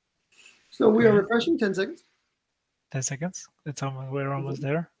we are refreshing. 10 seconds. 10 seconds. It's almost, we're almost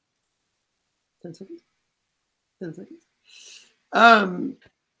there. 10 seconds. 10 seconds.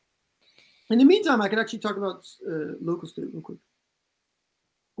 In the meantime, I could actually talk about local state real quick.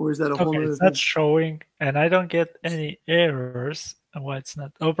 Or is that a whole Okay, other it's thing? not showing, and I don't get any errors. Why it's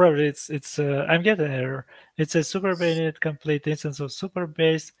not? Oh, probably it's. I'm getting an error. It says Supabase complete instance of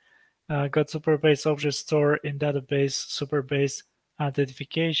Supabase. Got Supabase object store in database Supabase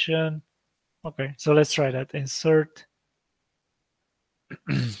identification. Okay, so let's try that. Insert.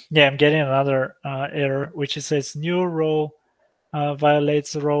 Yeah, I'm getting another error, which it says new role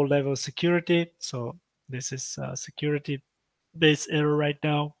violates row level security. So this is security based error right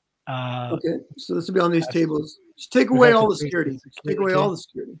now. Okay, so this will be on these tables. Just take We away have all to the fix the security. Just take away all security. the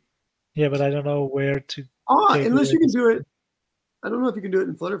security. Yeah, but I don't know where to take Unless away you can this. do it. I don't know if you can do it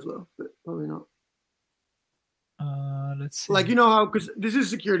in Flutterflow, but probably not. Let's see. Like, you know how, because this is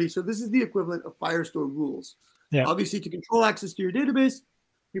security, so this is the equivalent of Firestore rules. Yeah. Obviously, to control access to your database,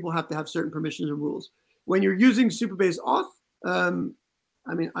 people have to have certain permissions and rules. When you're using Supabase auth, I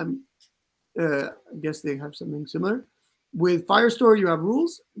guess they have something similar. With Firestore, you have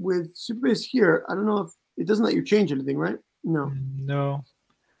rules. With Supabase here, I don't know if it doesn't let you change anything, right? No. No.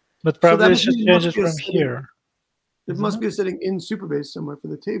 But So that probably it must should be, change must it be a from setting. here. There must be a setting in Supabase somewhere for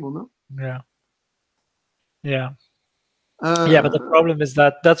the table, no? Yeah. Yeah. Yeah, but the problem is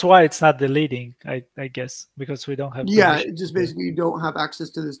that that's why it's not deleting, I guess, because we don't have it just basically you don't have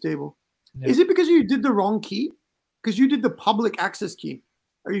access to this table. Yeah. Is it because you did the wrong key? Because you did the public access key.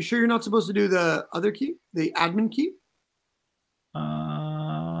 Are you sure you're not supposed to do the other key, the admin key?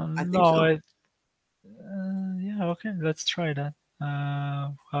 I think so. Yeah, okay, let's try that.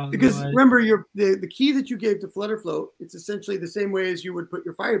 Because remember, the key that you gave to Flutterflow, it's essentially the same way as you would put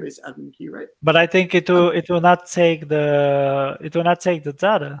your Firebase admin key, right? But I think it will not take the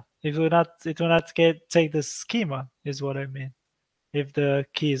data. It will not take the schema, is what I mean. If the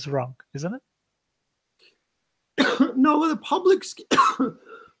key is wrong, isn't it? No, with a public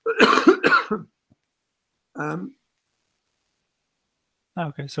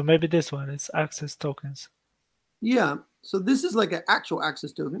Okay, so maybe this one is access tokens. Yeah, so this is like an actual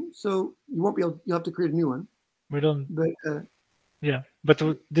access token. So you won't be able. You'll have to create a new one. We don't. But yeah, but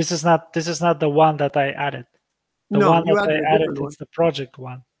this is not the one that I added. The no, one you that I added one. is the project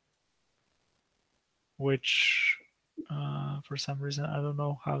one, which for some reason I don't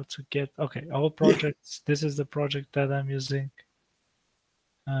know how to get. Okay, all projects. Yeah. This is the project that I'm using,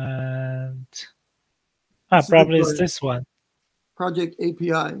 and probably it's this one. Project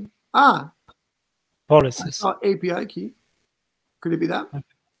API. Policies. I saw API key. Could it be that? Okay,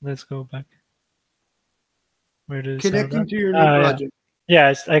 let's go back. Where did connecting to your new project?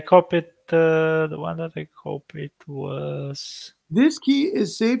 Yeah, I copied the one that I copied was. This key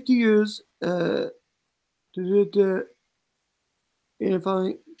is safe to use. In the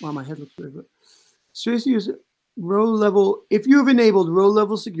following, wow, my head looks weird, but safe to use row level. If you have enabled row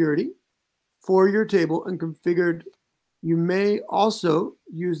level security for your table and configured, you may also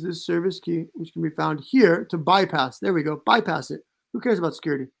use this service key, which can be found here, to bypass. There we go. Bypass it. Who cares about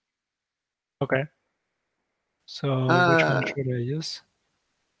security? Okay. So which one should I use?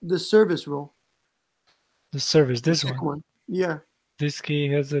 The service role. The service, this one. Yeah. This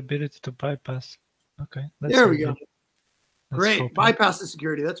key has the ability to bypass. Okay. There we go. Great. Bypass the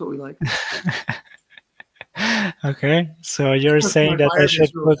security. That's what we like. Okay. So you're saying that I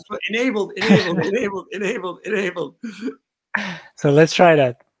should put enabled. So let's try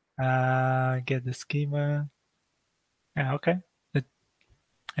that. Get the schema. Yeah, okay.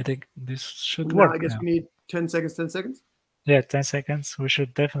 I think this should work. I guess we need 10 seconds, 10 seconds? Yeah, 10 seconds. We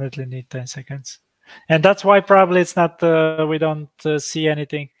should definitely need 10 seconds. And that's why probably it's not, we don't see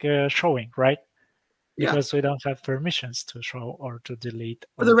anything showing, right? Because we don't have permissions to show or to delete.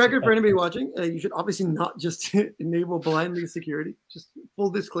 For the record, for anybody watching, you should obviously not just enable blindly security. Just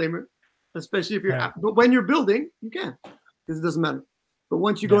full disclaimer, especially if you're, but when you're building, you can, because it doesn't matter. But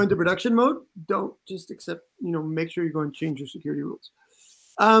once you go into production mode, don't just accept, make sure you go and change your security rules.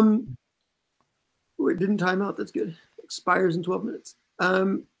 It didn't time out. That's good. Expires in 12 minutes.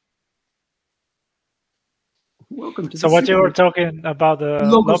 Welcome to. So what you were talking about the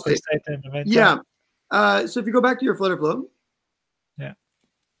local state and the yeah. So if you go back to your Flutterflow. Yeah.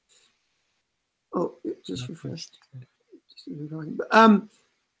 Oh, it just refreshed.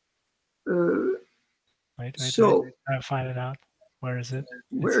 Wait. So I'll find it out. Where is it?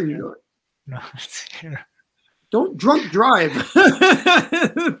 Where are you going? No, it's here. Don't drunk drive.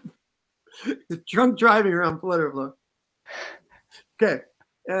 Drunk driving around Flutterflow. Okay.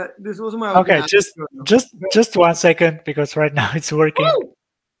 This wasn't my. Okay, just 1 second, because right now it's working. Woo!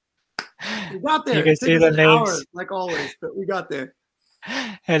 We got there. You can see the names, like always, but we got there.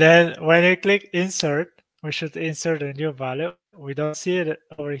 And then when you click insert, we should insert a new value. We don't see it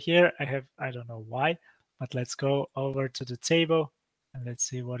over here. I don't know why, but let's go over to the table. And let's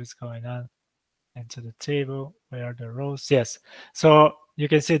see what is going on. Into the table, where are the rows? Yes. So you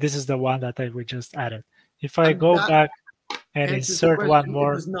can see this is the one that we just added. If I go That back and answers the insert question. one It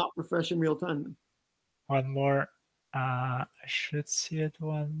more, does not refresh in real time. I should see it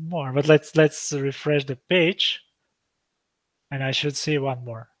one more, but let's refresh the page, and I should see one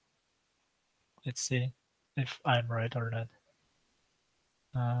more. Let's see if I'm right or not.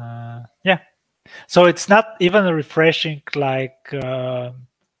 Yeah. So it's not even refreshing like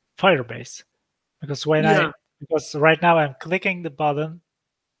Firebase, because because right now I'm clicking the button,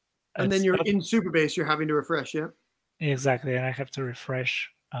 and then you're in Supabase, you're having to refresh, yeah? Exactly, and I have to refresh.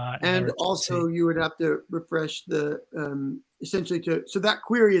 And also you would have to refresh the, essentially so that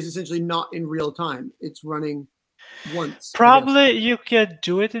query is essentially not in real time. It's running once. Probably you can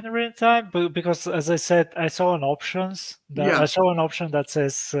do it in real time, but because as I said, I saw an options that I saw an option that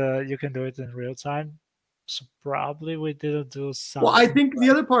says you can do it in real time. So probably we didn't do something. Well, I think the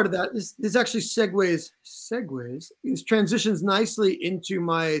other part of that is actually segues. It transitions nicely into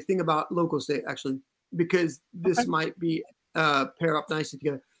my thing about local state, actually, because this might be pair up nicely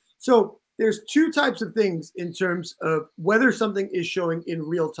together. So there's two types of things in terms of whether something is showing in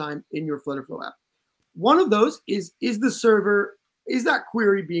real time in your Flutterflow app. One of those is the server, is that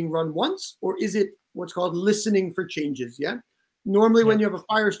query being run once, or is it what's called listening for changes? Yeah. Normally, when you have a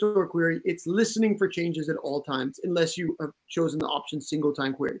Firestore query, it's listening for changes at all times, unless you have chosen the option single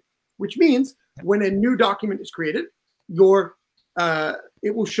time query, which means when a new document is created,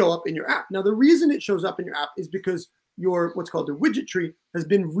 it will show up in your app. Now, the reason it shows up in your app is because your what's called the widget tree has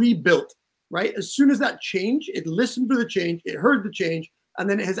been rebuilt, right? As soon as that change, it listened for the change, it heard the change, and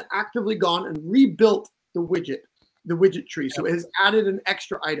then it has actively gone and rebuilt the widget tree. So it has added an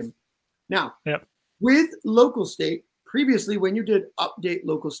extra item. Now, with local state, previously, when you did update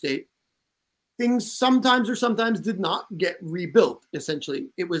local state, things sometimes did not get rebuilt, essentially.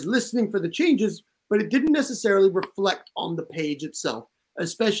 It was listening for the changes, but it didn't necessarily reflect on the page itself,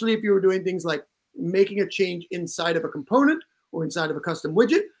 especially if you were doing things like making a change inside of a component or inside of a custom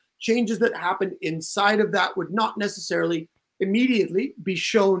widget. Changes that happened inside of that would not necessarily immediately be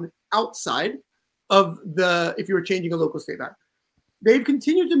shown outside of if you were changing a local state back. They've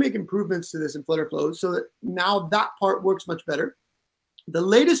continued to make improvements to this in Flutterflow so that now that part works much better. The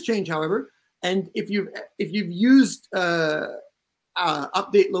latest change, however, and if you've used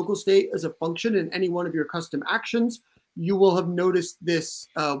update local state as a function in any one of your custom actions, you will have noticed this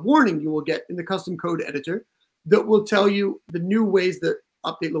warning you will get in the custom code editor that will tell you the new ways that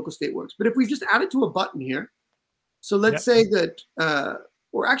update local state works. But if we just add it to a button here, so let's say that,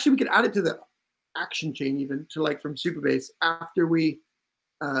 or actually we could add it to the action chain even to like from Supabase after we,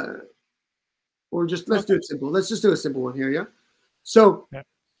 or just let's do it simple. Let's just do a simple one here, yeah? So,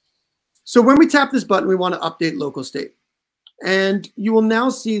 so when we tap this button, we want to update local state. And you will now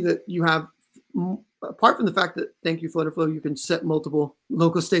see that you have, apart from the fact that, thank you Flutterflow, you can set multiple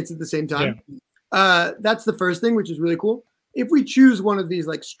local states at the same time. That's the first thing, which is really cool. If we choose one of these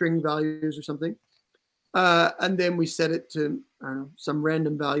like string values or something, and then we set it to, I don't know, some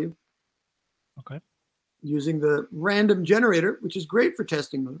random value. Using the random generator, which is great for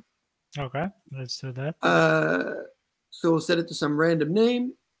testing mode. Let's do that. So we'll set it to some random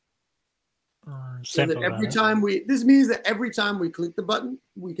name. So that every time this means that every time we click the button,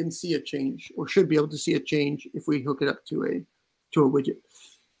 we can see a change, or should be able to see a change if we hook it up to a widget.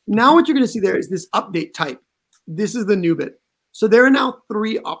 Now what you're going to see there is this update type. This is the new bit. So there are now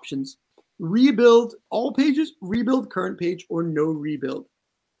 3 options: rebuild all pages, rebuild current page, or no rebuild.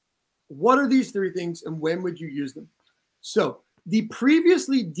 What are these 3 things and when would you use them? So the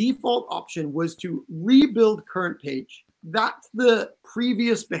previously default option was to rebuild current page. That's the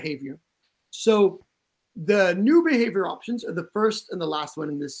previous behavior. So the new behavior options are the first and the last one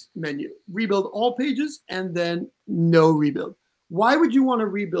in this menu. Rebuild all pages and then no rebuild. Why would you want to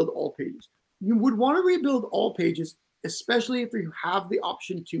rebuild all pages? You would want to rebuild all pages, especially if you have the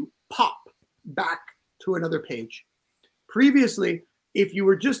option to pop back to another page. Previously, if you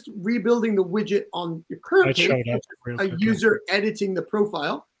were just rebuilding the widget on your current page, a user editing the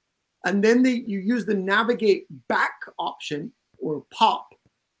profile, and then you use the navigate back option or pop,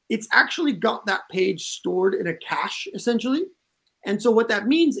 it's actually got that page stored in a cache, essentially. And so what that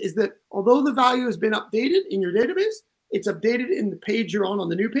means is that although the value has been updated in your database, it's updated in the page you're on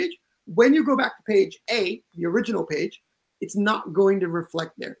the new page. When you go back to page A, the original page, it's not going to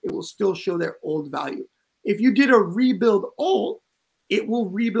reflect there. It will still show their old value. If you did a rebuild all, it will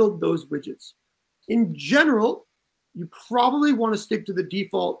rebuild those widgets. In general, you probably want to stick to the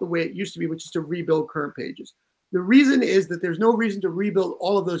default the way it used to be, which is to rebuild current pages. The reason is that there's no reason to rebuild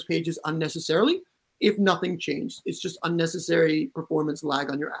all of those pages unnecessarily. if nothing changed. It's just unnecessary performance lag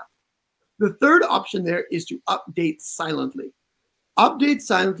on your app. The third option there is to update silently. Update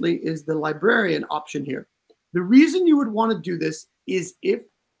silently is the librarian option here. The reason you would want to do this is if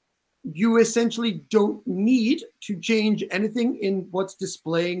you essentially don't need to change anything in what's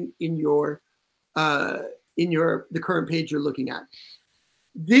displaying in the current page you're looking at.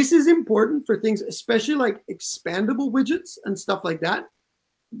 This is important for things, especially like expandable widgets and stuff like that,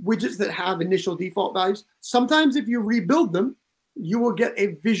 widgets that have initial default values. Sometimes if you rebuild them, you will get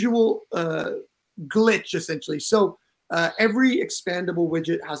a visual glitch essentially. So every expandable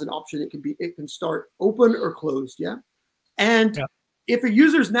widget has an option. It can start open or closed, yeah? And if a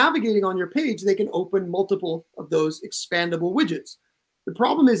user is navigating on your page, they can open multiple of those expandable widgets. The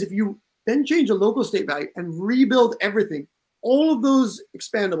problem is if you then change a local state value and rebuild everything, all of those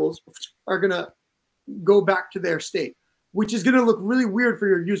expandables are going to go back to their state, which is going to look really weird for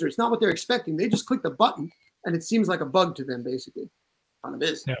your user. It's not what they're expecting. They just clicked a button and it seems like a bug to them, basically. Kind of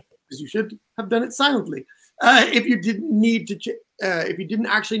is, because you should have done it silently. If you didn't need to, if you didn't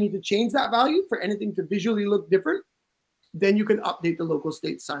actually need to change that value for anything to visually look different, then you can update the local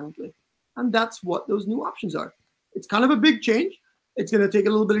state silently. And that's what those new options are. It's kind of a big change. It's going to take a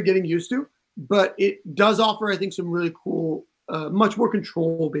little bit of getting used to, but it does offer, I think, some really cool, much more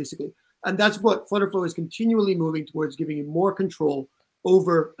control, basically. And that's what Flutterflow is continually moving towards, giving you more control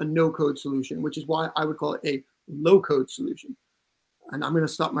over a no-code solution, which is why I would call it a low-code solution. And I'm going to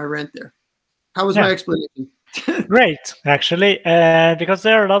stop my rant there. How was my explanation? Great, actually. And because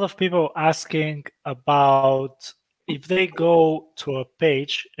there are a lot of people asking about if they go to a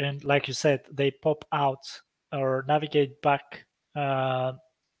page and, like you said, they pop out or navigate back to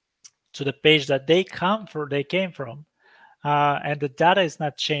the page that they came from, and the data is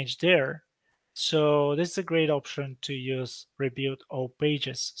not changed there. So this is a great option to use rebuild all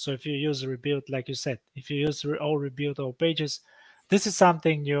pages. So if you use rebuild, like you said, if you use rebuild all pages, this is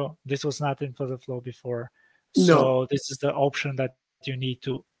something new. This was not in Flutterflow before. So this is the option that you need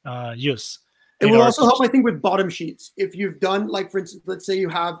to use. It will also help, I think, with bottom sheets. If you've done, like, for instance, let's say you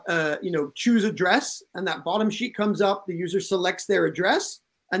have, choose address, and that bottom sheet comes up, the user selects their address,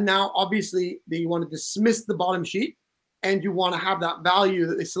 and now obviously you want to dismiss the bottom sheet, and you want to have that value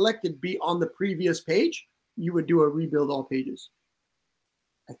that they selected be on the previous page, you would do a rebuild all pages,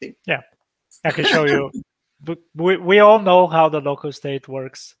 I think. Yeah, I can show you. We all know how the local state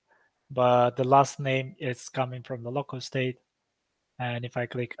works, but the last name is coming from the local state. And if I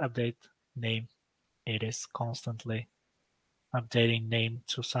click update name, it is constantly updating name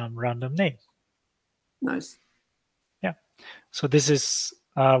to some random name. Nice. Yeah. So this is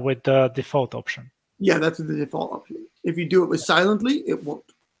with the default option. Yeah, that's the default option. If you do it with silently, it won't.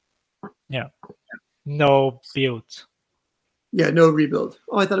 Yeah. No build. Yeah, no rebuild.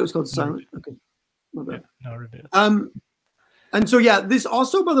 Oh, I thought it was called silent. Okay. Yeah, no rebuild. And so, yeah, this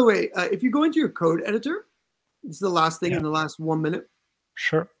also, by the way, if you go into your code editor, it's the last thing in the last 1 minute.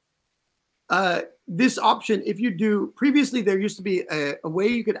 Sure. This option, if you do, previously there used to be a way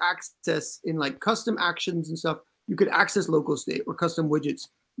you could access in like custom actions and stuff, you could access local state or custom widgets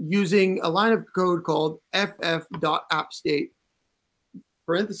using a line of code called ff.appstate,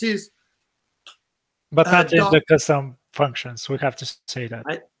 parentheses. But not in the custom functions, we have to say that.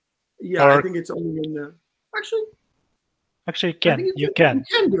 I think it's only in the, Actually, you can. You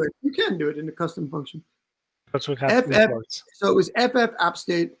can do it in the custom function. Because we have reports. So it was ff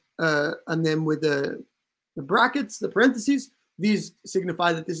appstate, and then with the brackets, the parentheses, these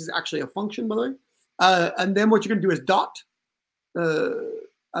signify that this is actually a function, by the way. And then what you're going to do is dot,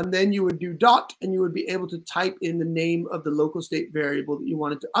 and then you would do dot, and you would be able to type in the name of the local state variable that you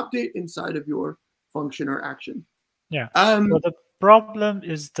wanted to update inside of your function or action. Yeah. So the problem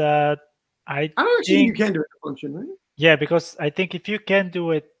is that I don't actually think you can do it in a function, right? Yeah, because I think if you can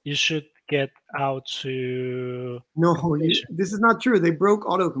do it, you should get out to. No, this is not true. They broke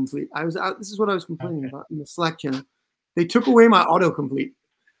autocomplete. I was out. This is what I was complaining about in the Slack channel. They took away my autocomplete.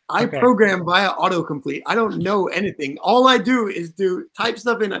 I program via autocomplete. I don't know anything. All I do is type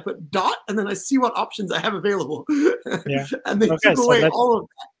stuff in. I put dot, and then I see what options I have available. Yeah. And they took away all of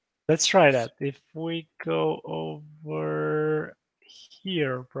that. Let's try that. If we go over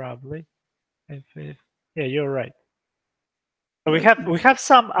here, probably. Yeah, you're right. So we have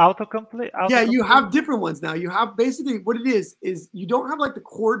some autocomplete. Yeah, you have different ones now. You have basically what it is you don't have like the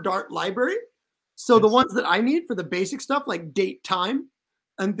core Dart library. So the ones that I need for the basic stuff like date time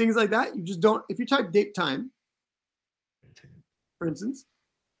and things like that, you just don't. If you type date time, for instance,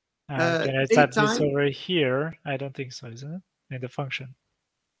 can I type this over here? I don't think so, isn't it? In the function.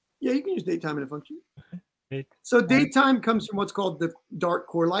 Yeah, you can use date time in a function. Okay. So date time comes from what's called the Dart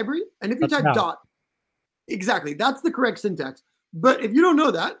core library, and if you type dot, Exactly. That's the correct syntax. But if you don't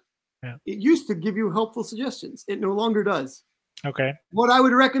know that, it used to give you helpful suggestions. It no longer does. Okay. What I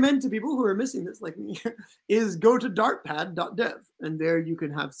would recommend to people who are missing this, like me, is go to dartpad.dev, and there you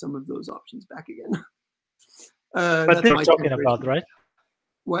can have some of those options back again. But they're talking about, right?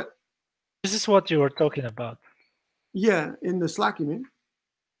 What? This is what you were talking about. Yeah, in the Slack, you mean?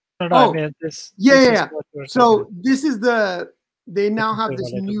 No, I mean this. Yeah. So this is they now have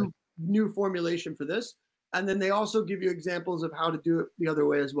this new formulation for this, and then they also give you examples of how to do it the other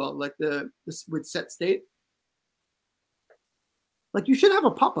way as well, like this with set state. Like you should have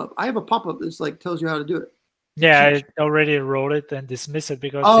a pop-up. I have a pop-up that's like tells you how to do it. Yeah, I already wrote it and dismissed it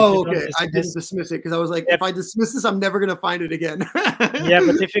because okay, I didn't dismiss it because I was like, if I dismiss this, I'm never gonna find it again. Yeah,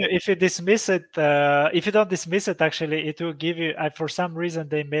 but if you dismiss it, if you don't dismiss it, actually, it will give you. For some reason,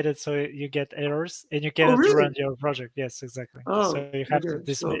 they made it so you get errors and you cannot run your project. Yes, exactly. So you have to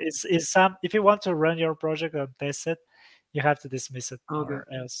dismiss. If you want to run your project and test it, you have to dismiss it, or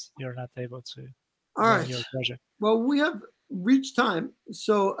else you're not able to run your project. Well, we have reached time,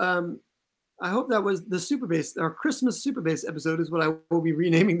 so I hope that was the Supabase. Our Christmas Supabase episode is what I will be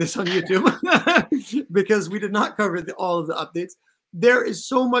renaming this on YouTube because we did not cover all of the updates. There is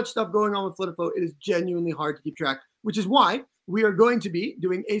so much stuff going on with Flutterflow. It is genuinely hard to keep track, which is why we are going to be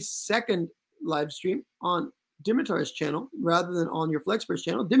doing a second live stream on Dimitar's channel rather than on your Flexpert's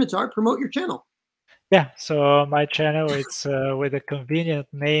channel. Dimitar, promote your channel. Yeah, so my channel, it's with a convenient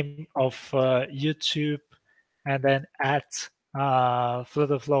name of YouTube and then at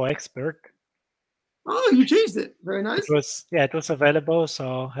Flutterflow Expert. Oh, you changed it. Very nice. It was available.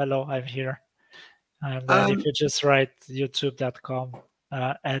 So hello, I'm here. And then if you just write youtube.com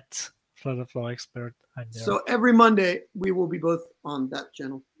at Flutterflow Expert, I'm there. So every Monday we will be both on that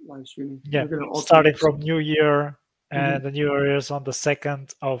channel live streaming. Yeah, starting from New Year, and the New Year is on the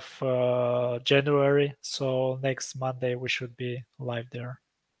 2nd of January. So next Monday we should be live there.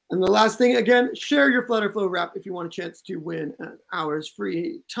 And the last thing, again, share your Flutterflow wrap if you want a chance to win an hour's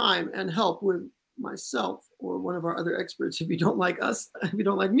free time and help with myself or one of our other experts if you don't like us, if you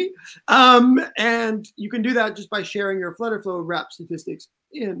don't like me. And you can do that just by sharing your Flutterflow wrap statistics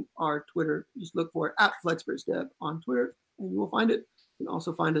in our Twitter. Just look for it at FlexpertsDev on Twitter and you will find it. You can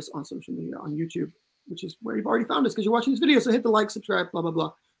also find us on social media on YouTube, which is where you've already found us because you're watching this video. So hit the like, subscribe, blah, blah,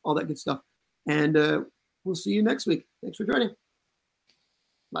 blah, all that good stuff. And we'll see you next week. Thanks for joining.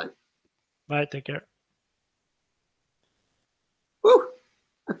 Bye. Bye. Take care. Woo.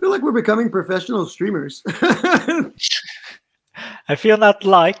 I feel like we're becoming professional streamers. I feel not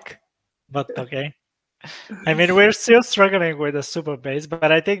like, but okay. I mean, we're still struggling with the Supabase,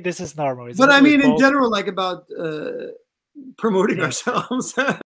 but I think this is normal. But I mean, in general, like about promoting ourselves.